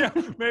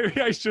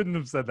I shouldn't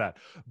have said that,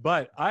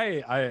 but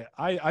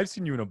I've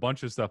seen you in a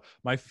bunch of stuff.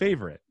 My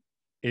favorite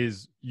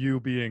is you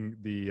being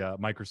the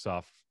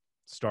Microsoft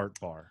Start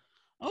bar.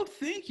 Oh,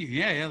 thank you.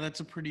 Yeah, that's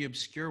a pretty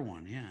obscure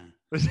one.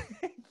 Yeah,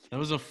 that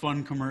was a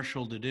fun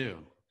commercial to do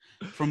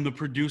from the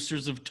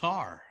producers of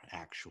Tar,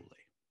 actually.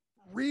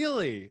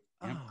 Really?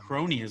 Yep,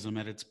 cronyism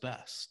at its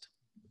best.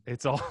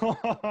 It's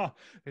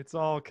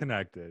all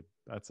connected.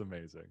 That's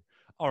amazing.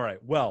 All right.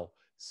 Well,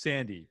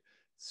 Sandy,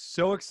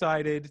 so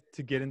excited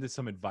to get into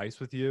some advice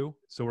with you.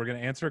 So we're going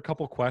to answer a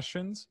couple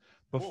questions.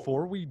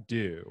 Before we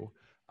do,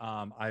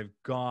 I've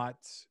got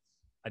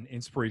an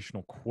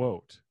inspirational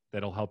quote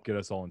that'll help get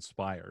us all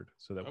inspired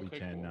so that we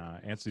can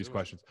answer these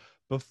questions.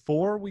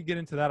 Before we get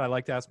into that, I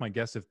like to ask my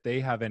guests if they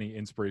have any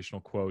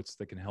inspirational quotes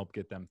that can help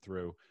get them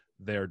through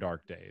their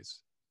dark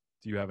days.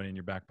 Do you have any in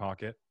your back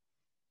pocket?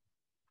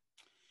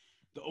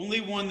 The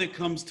only one that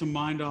comes to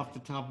mind off the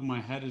top of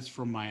my head is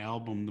from my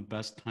album, The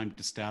Best Time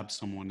to Stab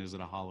Someone Is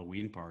at a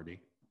Halloween Party.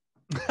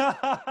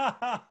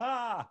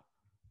 That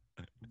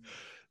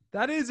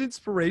is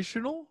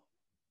inspirational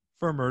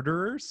for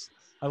murderers.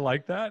 I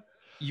like that.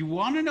 You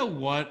want to know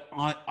what?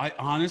 I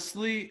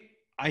honestly,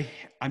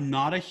 I'm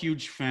not a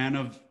huge fan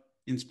of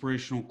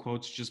inspirational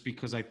quotes just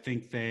because I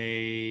think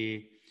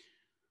they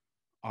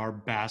are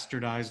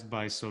bastardized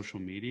by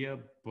social media.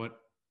 But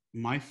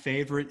my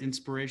favorite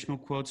inspirational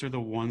quotes are the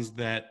ones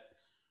that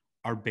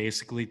are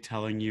basically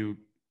telling you,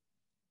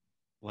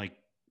 like,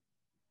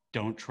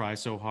 don't try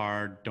so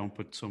hard, don't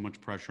put so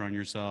much pressure on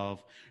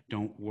yourself,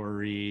 don't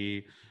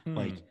worry.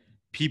 Like,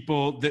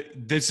 people,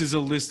 this is a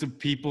list of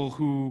people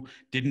who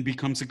didn't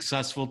become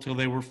successful till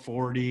they were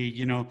 40,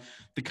 you know,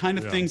 the kind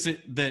of things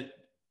that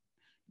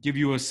give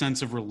you a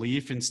sense of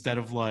relief instead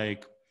of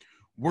like,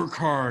 work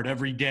hard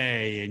every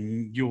day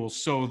and you'll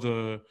sow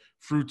the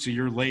fruits of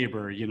your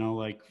labor, you know,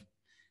 like.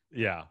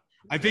 Yeah.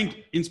 I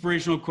think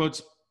inspirational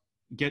quotes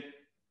get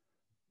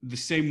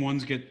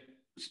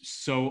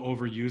so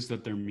overused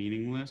that they're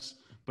meaningless.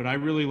 But I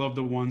really love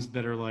the ones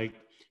that are like,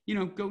 you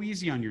know, go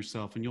easy on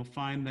yourself and you'll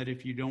find that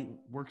if you don't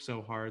work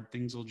so hard,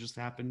 things will just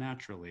happen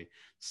naturally.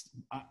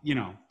 You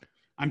know,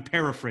 I'm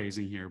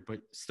paraphrasing here, but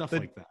stuff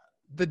like that.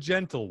 The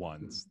gentle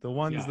ones, the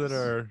ones that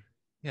are,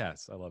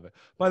 yes, I love it.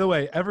 By the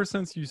way, ever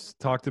since you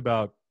talked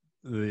about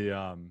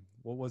the,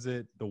 what was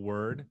it? The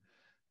word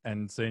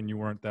and saying you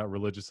weren't that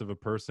religious of a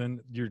person,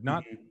 you're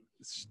not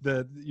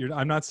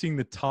I'm not seeing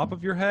the top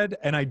of your head,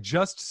 and I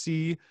just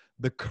see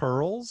the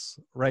curls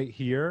right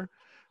here.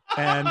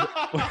 And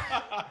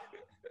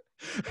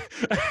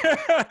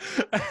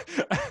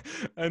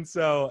and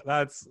so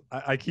that's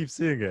I keep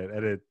seeing it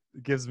and it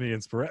gives me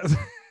inspiration.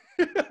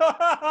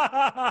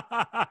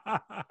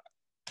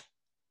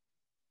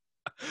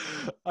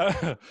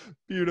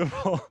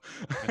 Beautiful.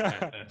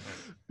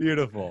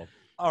 Beautiful.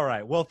 All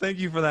right. Well, thank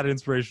you for that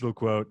inspirational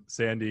quote,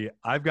 Sandy.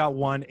 I've got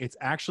one. It's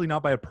actually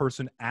not by a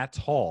person at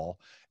all.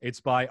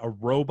 It's by a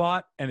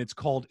robot, and it's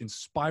called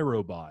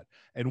Inspirobot.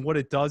 And what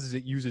it does is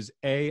it uses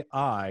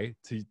AI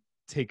to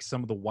take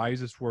some of the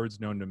wisest words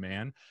known to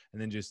man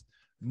and then just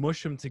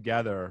mush them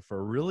together for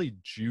a really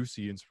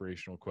juicy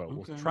inspirational quote.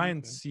 We'll try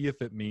and see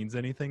if it means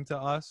anything to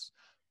us,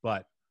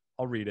 but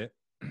I'll read it.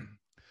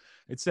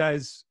 It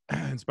says,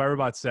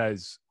 Inspirobot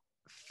says,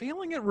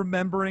 failing at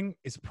remembering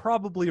is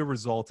probably a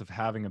result of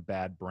having a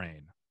bad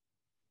brain.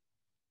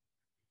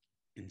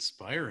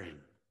 Inspiring.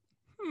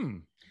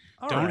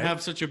 Don't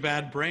have such a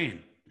bad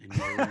brain. And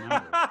you'll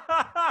remember.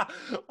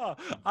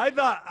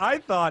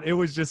 I thought it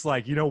was just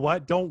like, you know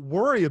what? Don't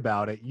worry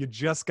about it. You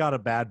just got a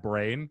bad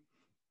brain.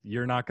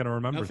 You're not going to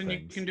remember Nothing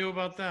things. you can do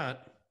about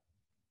that.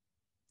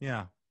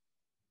 Yeah.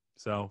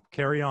 So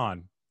carry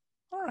on.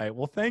 All right.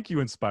 Well, thank you,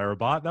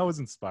 Inspirobot. That was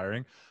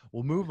inspiring.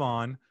 We'll move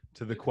on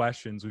to the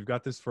questions. We've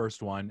got this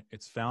first one.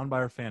 It's found by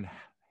our fan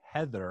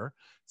Heather.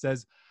 It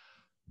says,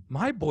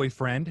 my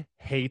boyfriend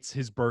hates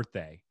his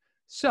birthday.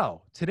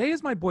 So today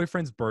is my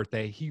boyfriend's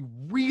birthday. He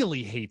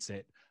really hates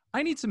it.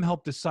 I need some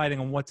help deciding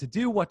on what to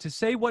do, what to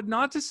say, what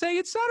not to say,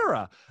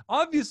 etc.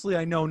 Obviously,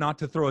 I know not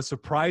to throw a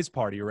surprise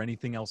party or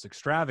anything else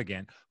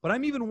extravagant, but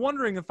I'm even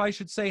wondering if I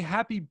should say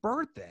happy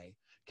birthday.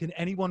 Can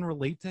anyone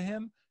relate to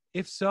him?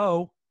 If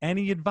so,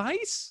 any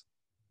advice?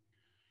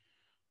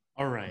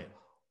 All right.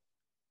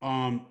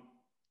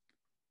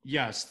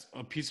 Yes,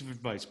 a piece of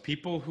advice.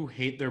 People who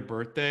hate their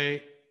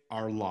birthday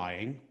are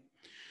lying.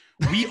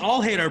 We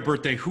all hate our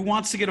birthday. Who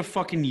wants to get a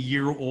fucking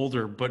year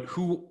older, but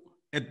who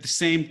at the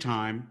same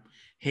time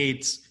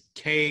hates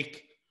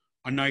cake,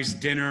 a nice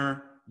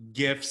dinner,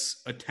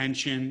 gifts,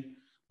 attention?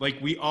 Like,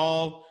 we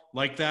all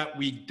like that.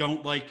 We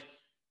don't like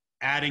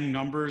adding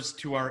numbers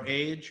to our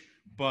age,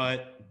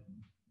 but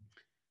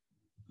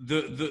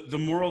the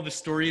moral of the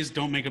story is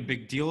don't make a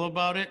big deal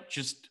about it.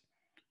 Just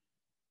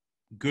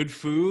good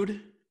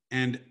food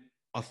and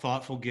a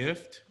thoughtful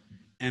gift.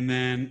 And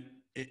then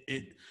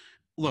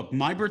look,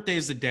 my birthday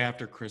is the day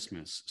after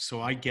Christmas.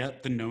 So I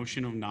get the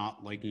notion of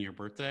not liking your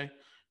birthday.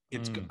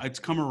 It's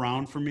come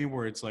around for me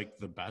where it's like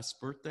the best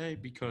birthday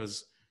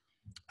because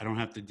I don't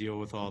have to deal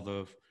with all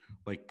the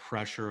like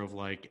pressure of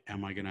like,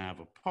 am I going to have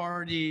a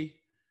party?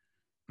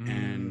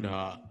 And,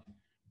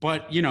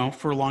 but you know,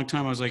 for a long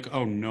time I was like,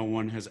 oh, no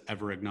one has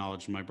ever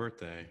acknowledged my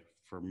birthday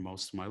for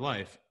most of my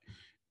life.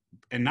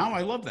 And now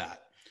I love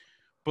that.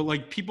 But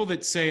like people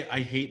that say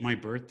I hate my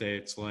birthday,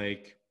 it's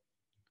like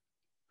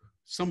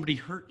somebody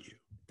hurt you.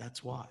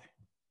 That's why.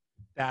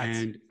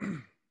 And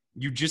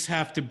you just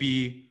have to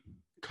be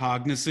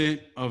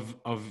cognizant of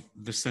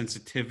the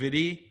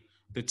sensitivity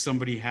that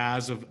somebody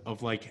has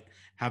of like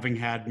having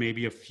had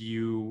maybe a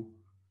few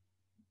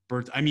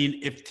I mean,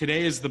 if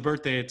today is the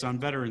birthday, it's on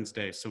Veterans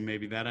Day, so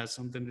maybe that has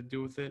something to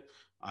do with it.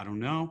 I don't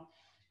know.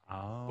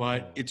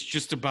 But it's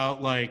just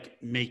about like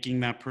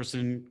making that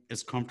person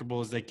as comfortable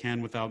as they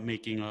can without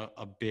making a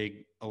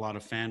lot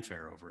of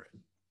fanfare over it.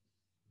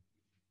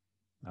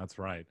 That's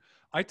right.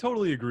 I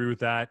totally agree with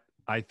that.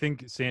 I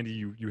think, Sandy,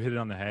 you hit it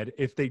on the head.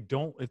 If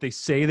they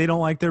say they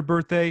don't like their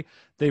birthday,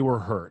 they were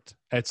hurt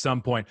at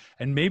some point.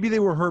 And maybe they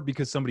were hurt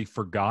because somebody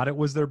forgot it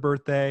was their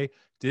birthday,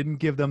 didn't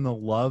give them the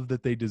love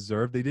that they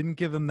deserved. They didn't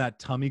give them that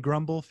tummy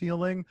grumble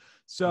feeling.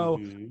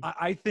 So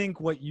I think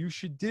what you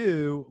should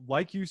do,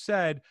 like you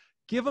said,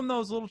 give them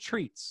those little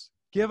treats.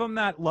 Give them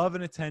that love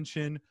and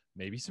attention,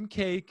 maybe some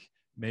cake,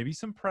 maybe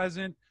some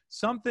present,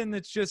 something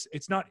that's just,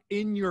 it's not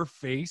in your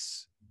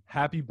face.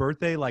 Happy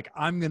birthday. Like,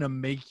 I'm going to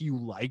make you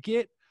like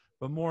it,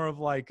 but more of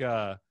like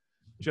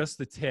just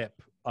the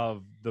tip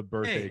of the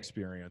birthday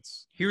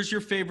experience. Here's your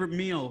favorite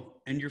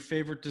meal and your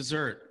favorite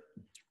dessert.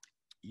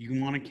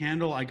 You want a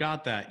candle? I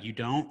got that. You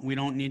don't? We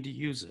don't need to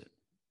use it.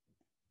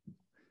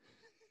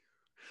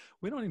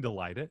 We don't need to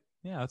light it.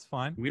 Yeah, that's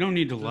fine. We don't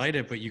need to light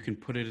it, but you can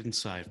put it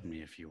inside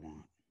me if you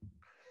want.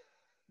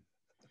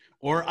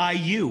 Or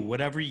IU,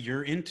 whatever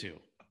you're into.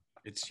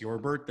 It's your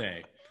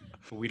birthday,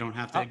 but we don't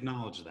have to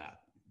acknowledge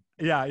that.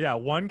 Yeah.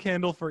 One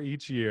candle for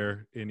each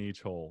year in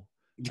each hole.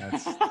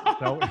 That's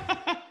oh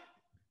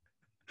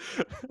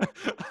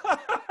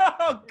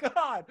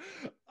God.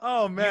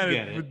 Oh man,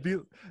 it would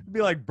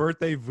be like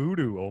birthday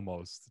voodoo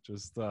almost.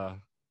 Just all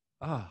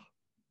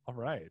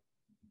right.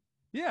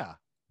 Yeah.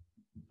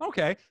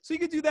 Okay. So you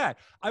could do that.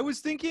 I was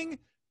thinking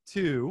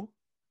too,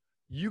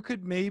 you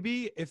could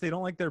maybe, if they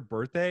don't like their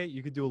birthday,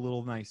 you could do a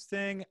little nice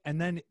thing, and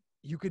then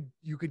you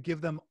could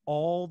give them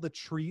all the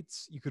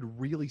treats. You could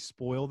really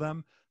spoil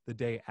them the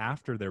day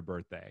after their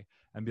birthday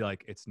and be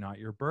like, it's not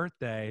your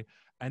birthday.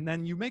 And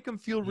then you make them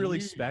feel really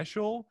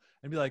special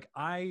and be like,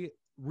 I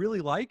really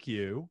like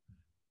you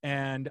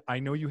and I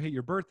know you hate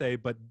your birthday,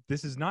 but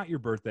this is not your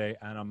birthday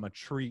and I'm going to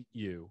treat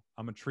you.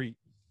 I'm going to treat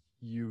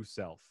you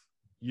self.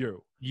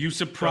 You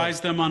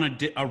surprise them on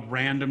a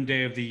random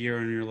day of the year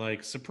and you're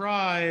like,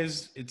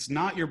 surprise, it's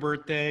not your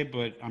birthday,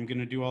 but I'm going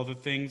to do all the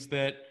things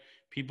that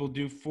people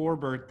do for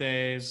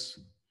birthdays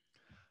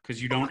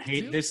because you don't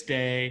hate this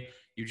day.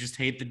 You just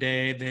hate the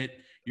day that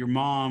your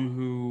mom,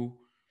 who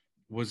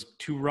was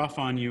too rough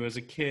on you as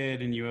a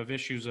kid and you have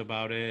issues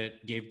about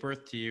it, gave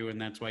birth to you, and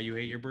that's why you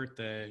hate your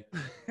birthday.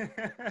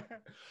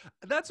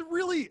 That's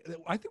really,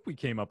 I think we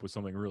came up with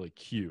something really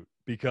cute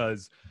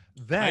because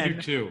then I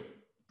do too.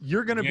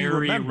 You're going to be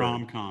remembered.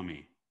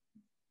 Rom-com-y.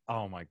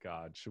 Oh my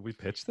God. Should we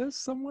pitch this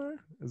somewhere?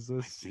 Is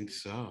this? I think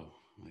so.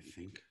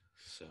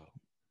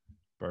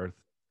 Birth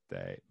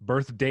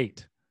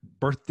date,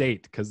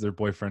 because they're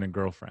boyfriend and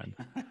girlfriend.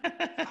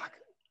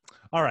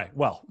 All right.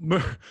 Well,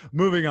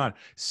 moving on.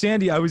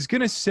 Sandy, I was going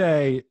to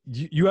say,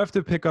 you have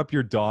to pick up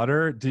your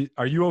daughter.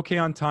 Are you okay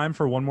on time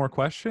for one more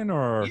question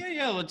or?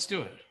 Yeah. Let's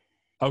do it.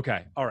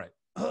 Okay. All right.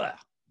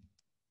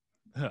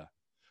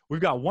 We've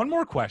got one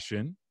more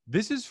question.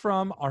 This is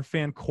from our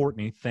fan,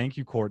 Courtney. Thank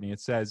you, Courtney. It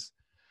says,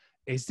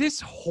 is this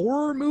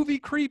horror movie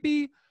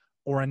creepy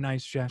or a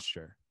nice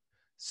gesture?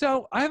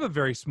 So I have a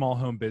very small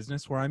home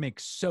business where I make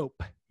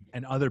soap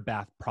and other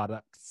bath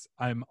products.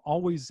 I've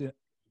always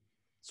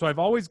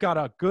got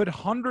a good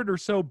 100 or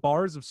so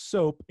bars of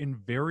soap in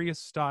various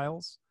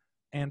styles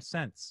and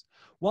scents.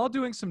 While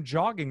doing some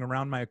jogging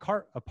around my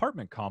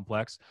apartment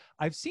complex,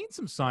 I've seen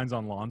some signs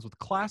on lawns with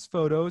class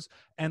photos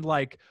and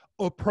like,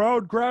 a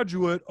proud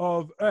graduate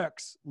of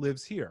X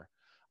lives here.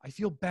 I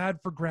feel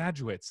bad for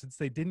graduates since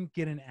they didn't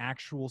get an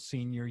actual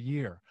senior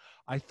year.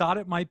 I thought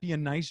it might be a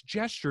nice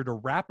gesture to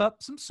wrap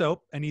up some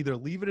soap and either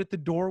leave it at the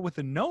door with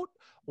a note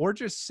or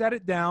just set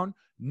it down,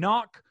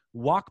 knock,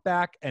 walk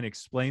back, and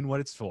explain what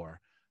it's for.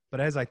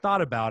 But as I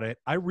thought about it,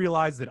 I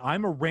realized that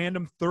I'm a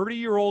random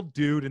 30-year-old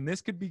dude, and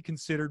this could be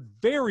considered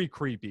very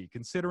creepy,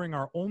 considering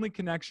our only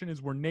connection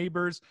is we're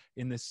neighbors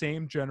in the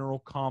same general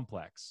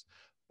complex.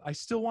 I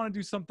still want to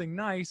do something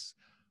nice.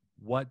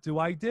 What do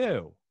I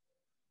do?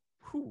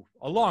 Whew,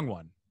 a long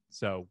one,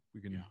 so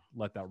we can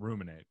let that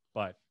ruminate.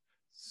 But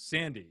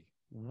Sandy,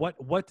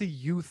 what do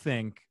you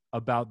think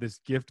about this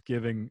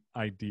gift-giving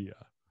idea?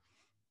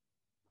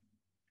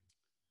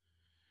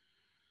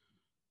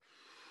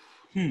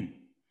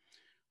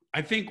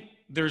 I think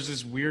there's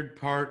this weird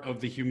part of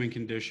the human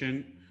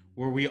condition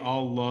where we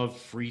all love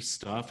free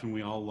stuff and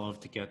we all love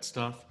to get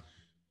stuff.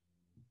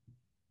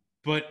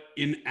 But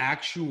in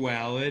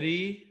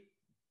actuality,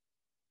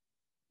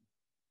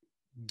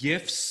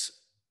 gifts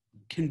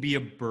can be a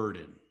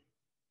burden.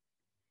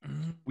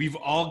 We've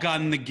all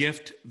gotten the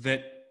gift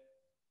that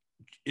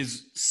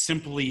is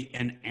simply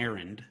an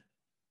errand.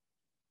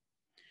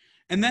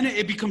 And then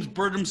it becomes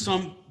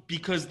burdensome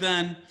because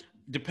then,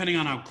 depending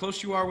on how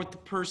close you are with the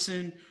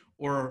person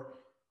or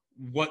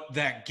what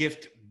that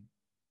gift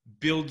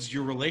builds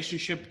your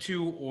relationship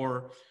to,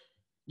 or,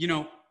 you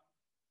know,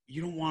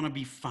 you don't want to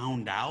be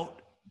found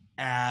out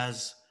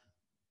as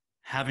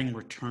having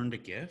returned a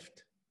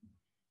gift.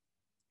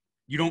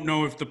 You don't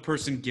know if the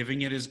person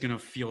giving it is going to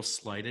feel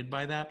slighted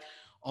by that.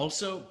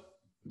 Also,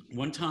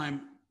 one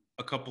time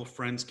a couple of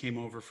friends came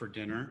over for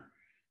dinner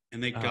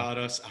and they got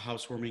us a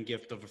housewarming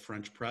gift of a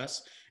French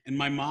press. And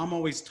my mom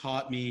always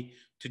taught me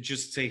to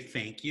just say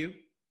thank you.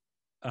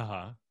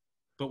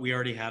 But we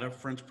already had a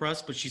French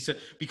press. But she said,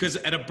 because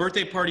at a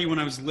birthday party when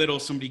I was little,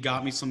 somebody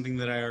got me something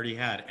that I already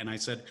had. And I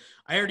said,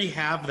 I already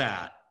have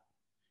that.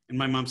 And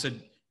my mom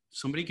said,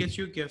 somebody gets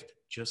you a gift,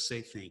 just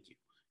say thank you.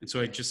 And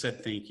so I just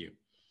said thank you.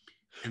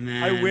 And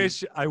then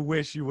I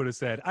wish you would have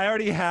said, I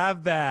already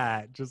have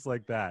that, just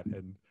like that.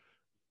 And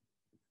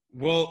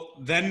well,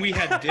 then we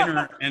had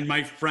dinner and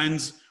my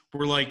friends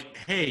were like,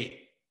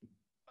 hey,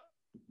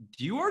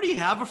 do you already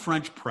have a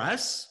French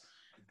press?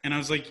 And I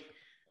was like,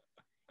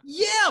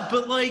 yeah,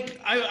 but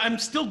like, I'm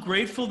still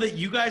grateful that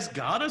you guys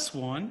got us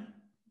one.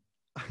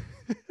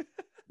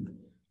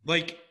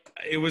 Like,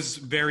 it was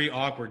very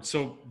awkward.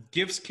 So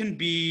gifts can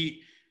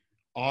be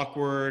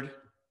awkward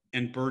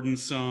and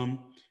burdensome.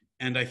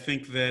 And I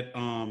think that,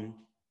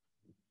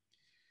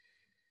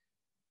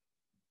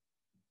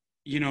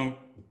 you know,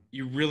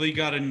 you really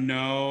got to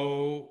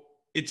know,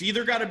 it's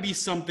either got to be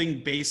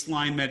something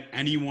baseline that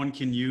anyone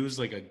can use,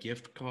 like a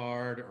gift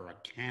card or a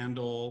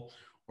candle,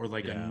 or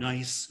like a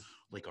nice,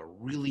 like a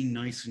really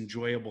nice,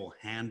 enjoyable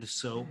hand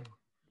soap,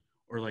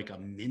 or like a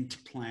mint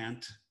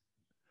plant.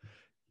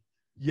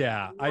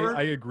 Yeah, Or,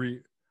 I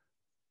agree.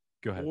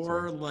 Go ahead.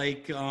 Or sorry.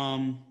 like,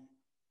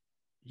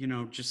 you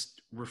know,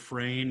 just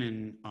refrain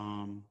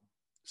and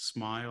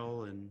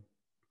smile and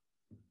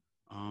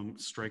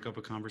strike up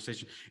a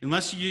conversation.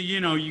 Unless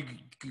you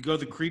go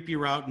the creepy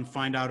route and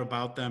find out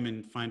about them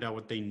and find out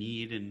what they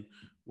need and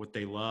what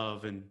they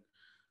love. And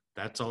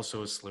that's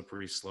also a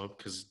slippery slope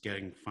because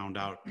getting found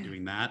out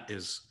doing that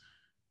is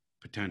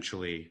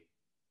potentially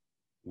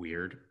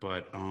weird.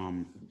 But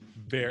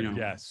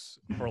yes,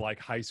 for like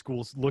high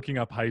schools, looking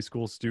up high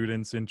school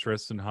students'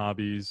 interests and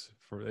hobbies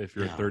for if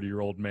you're a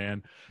 30-year-old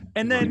man.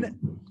 And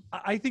then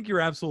I think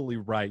you're absolutely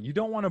right. You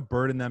don't want to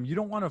burden them. You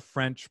don't want to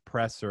French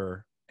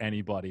presser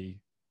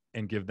anybody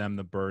and give them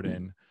the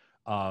burden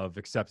of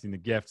accepting the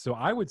gift. So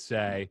I would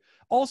say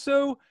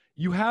also,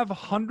 you have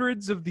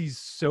hundreds of these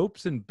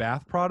soaps and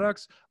bath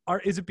products.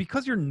 Is it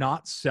because you're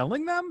not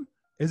selling them?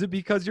 Is it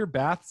because your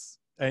bath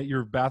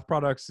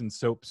products and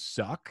soaps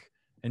suck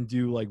and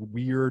do like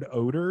weird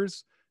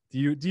odors?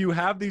 Do you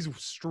have these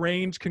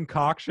strange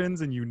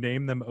concoctions and you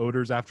name them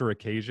odors after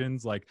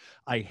occasions, like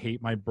I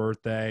hate my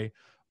birthday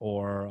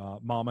or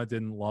mama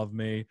didn't love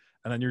me,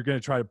 and then you're going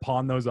to try to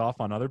pawn those off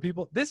on other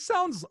people? This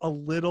sounds a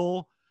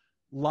little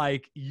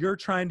like you're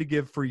trying to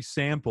give free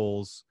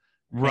samples.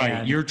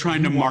 Right. You're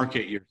trying to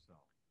market yourself.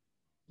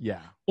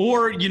 Yeah.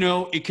 Or, you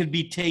know, it could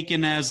be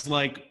taken as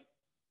like,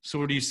 so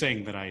what are you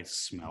saying? That I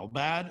smell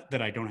bad?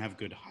 That I don't have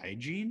good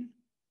hygiene?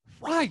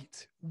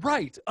 Right.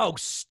 Oh,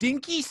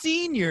 stinky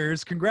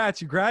seniors.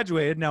 Congrats, you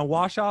graduated. Now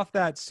wash off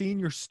that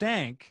senior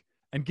stank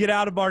and get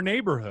out of our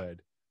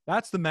neighborhood.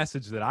 That's the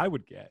message that I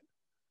would get.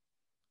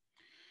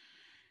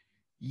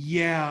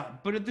 Yeah,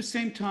 but at the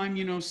same time,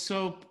 you know,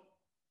 soap,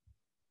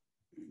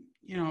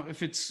 you know,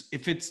 if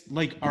it's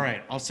like, all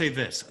right, I'll say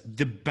this,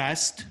 the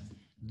best,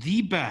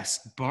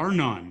 bar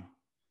none,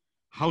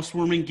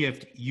 housewarming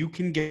gift you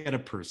can get a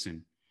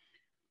person,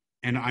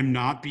 and I'm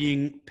not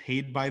being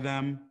paid by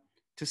them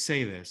to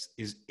say this,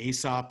 is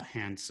Aesop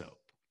hand soap.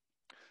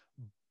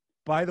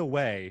 By the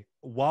way,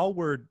 while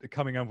we're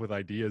coming up with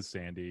ideas,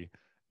 Sandy,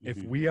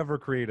 if we ever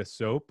create a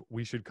soap,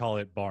 we should call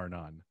it Bar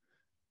None.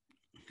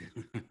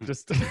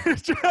 Just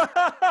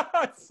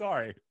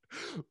sorry,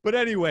 but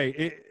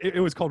anyway,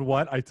 it was called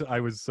what? I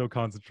was so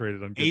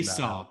concentrated on getting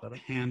Aesop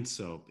hand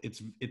soap.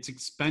 It's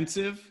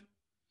expensive,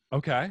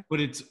 okay, but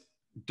it's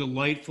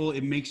delightful.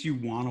 It makes you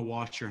want to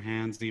wash your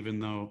hands even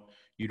though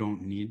you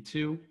don't need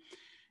to.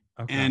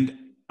 Okay. And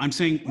I'm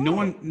saying no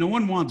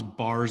one wants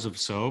bars of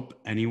soap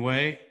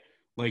anyway.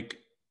 Like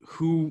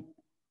who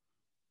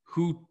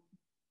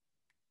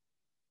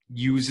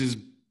uses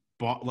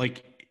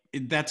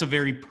that's a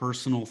very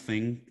personal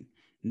thing.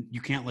 You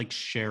can't like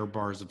share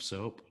bars of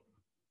soap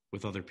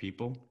with other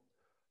people.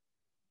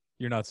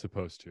 You're not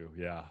supposed to.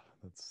 Yeah.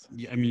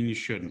 I mean, you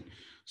shouldn't.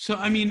 So,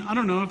 I mean, I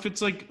don't know if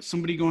it's like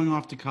somebody going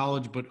off to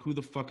college, but who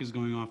the fuck is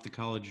going off to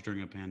college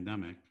during a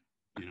pandemic?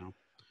 You know?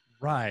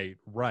 Right.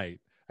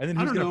 And then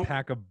who's going to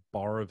pack a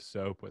bar of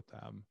soap with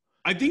them?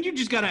 I think you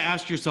just got to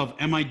ask yourself,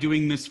 am I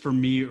doing this for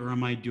me or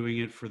am I doing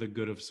it for the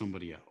good of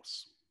somebody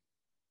else?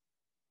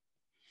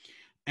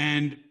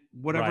 And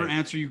whatever Right.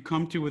 answer you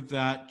come to with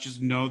that,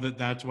 just know that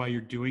that's why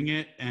you're doing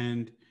it,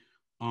 and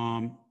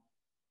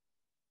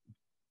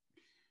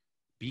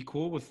be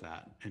cool with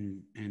that,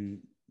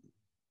 and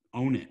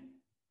own it.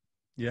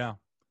 Yeah.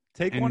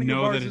 Take one And of your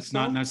know that bars of it's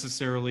not soap.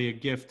 necessarily a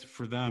gift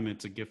for them.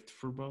 It's a gift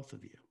for both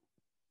of you.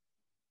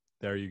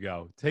 There you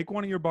go. Take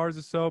one of your bars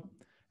of soap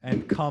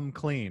and come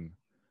clean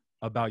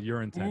about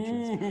your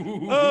intentions.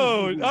 Ooh.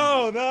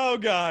 Oh, no,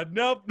 God.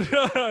 Nope.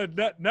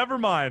 Never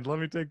mind. Let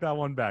me take that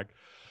one back.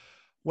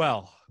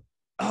 Well,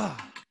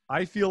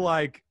 I feel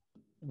like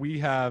we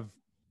have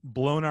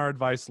blown our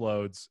advice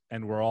loads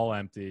and we're all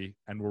empty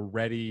and we're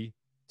ready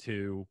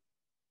to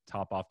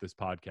top off this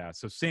podcast.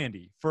 So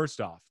Sandy, first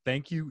off,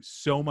 thank you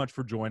so much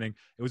for joining.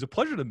 It was a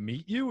pleasure to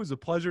meet you. It was a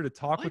pleasure to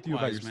talk with you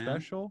about your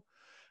special.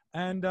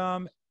 And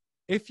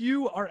if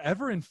you are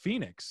ever in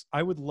Phoenix,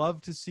 I would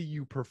love to see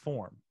you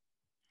perform.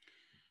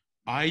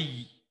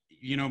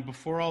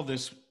 Before all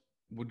this,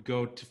 would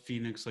go to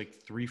Phoenix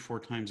like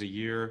 3-4 times a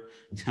year,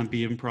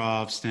 Tempe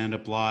Improv, Stand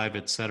Up Live,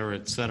 et cetera,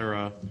 et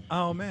cetera.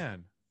 Oh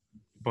man.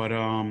 But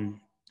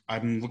I'm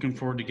looking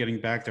forward to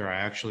getting back there. I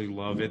actually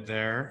love it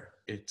there.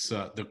 It's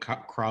the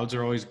crowds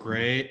are always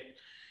great.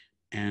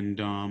 And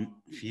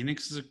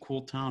Phoenix is a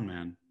cool town,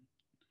 man.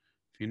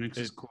 Phoenix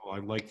is cool. I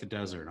like the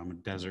desert. I'm a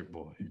desert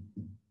boy.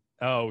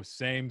 Oh,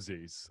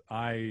 samesies.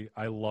 I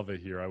love it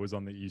here. I was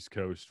on the East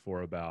Coast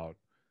for about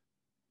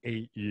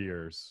 8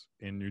 years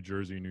in New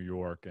Jersey, New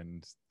York,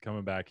 and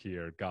coming back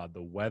here, God,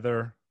 the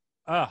weather,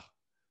 and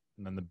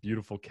then the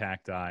beautiful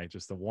cacti,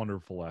 just a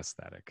wonderful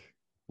aesthetic.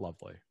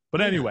 Lovely.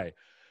 But anyway,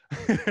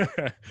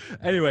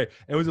 anyway,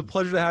 it was a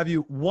pleasure to have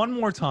you one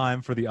more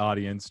time for the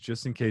audience,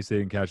 just in case they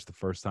didn't catch the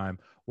first time.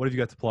 What have you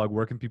got to plug?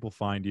 Where can people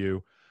find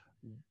you?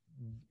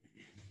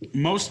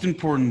 Most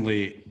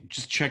importantly,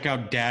 just check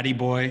out Daddy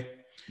Boy.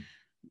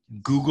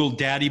 Google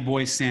Daddy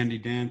Boy Sandy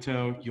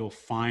Danto. You'll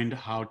find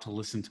how to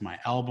listen to my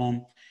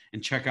album,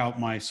 and check out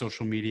my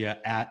social media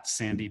at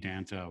Sandy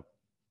Danto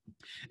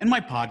and my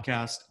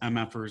podcast,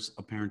 MFers,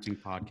 a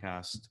parenting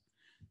podcast.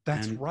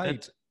 That's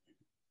right.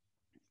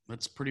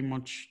 That's pretty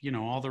much,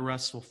 all the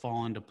rest will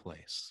fall into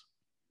place.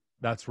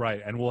 That's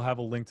right. And we'll have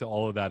a link to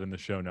all of that in the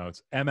show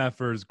notes.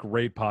 MFers,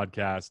 great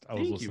podcast. I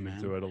was listening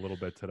to it a little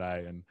bit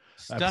today. And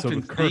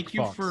Stefan, thank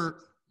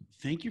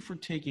you for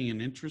taking an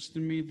interest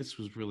in me. This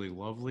was really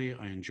lovely.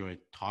 I enjoyed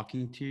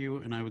talking to you,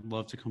 and I would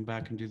love to come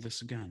back and do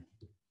this again.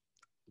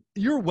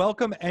 You're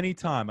welcome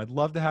anytime. I'd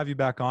love to have you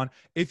back on.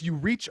 If you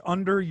reach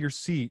under your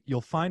seat, you'll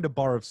find a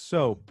bar of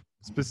soap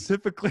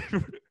specifically.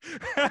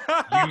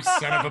 You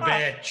son of a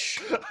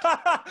bitch.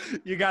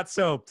 You got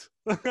soaped.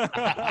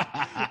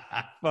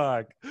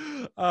 Fuck.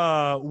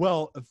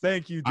 Well,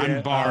 thank you, Dan.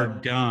 I'm bar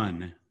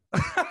done.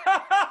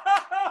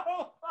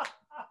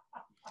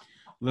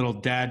 Little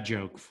dad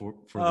joke for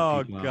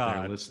the people out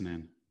there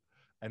listening.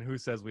 And who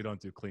says we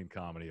don't do clean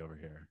comedy over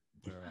here?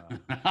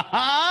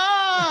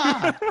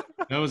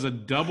 That was a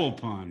double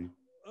pun.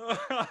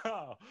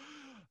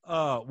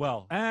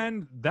 Well,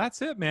 and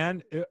that's it,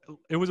 man.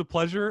 It was a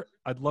pleasure.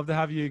 I'd love to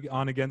have you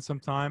on again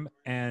sometime,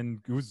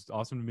 and it was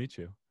awesome to meet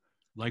you.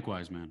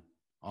 Likewise, man.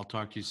 I'll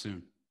talk to you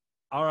soon.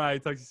 All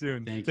right, talk to you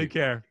soon. Take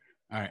care.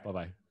 All right.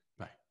 Bye-bye.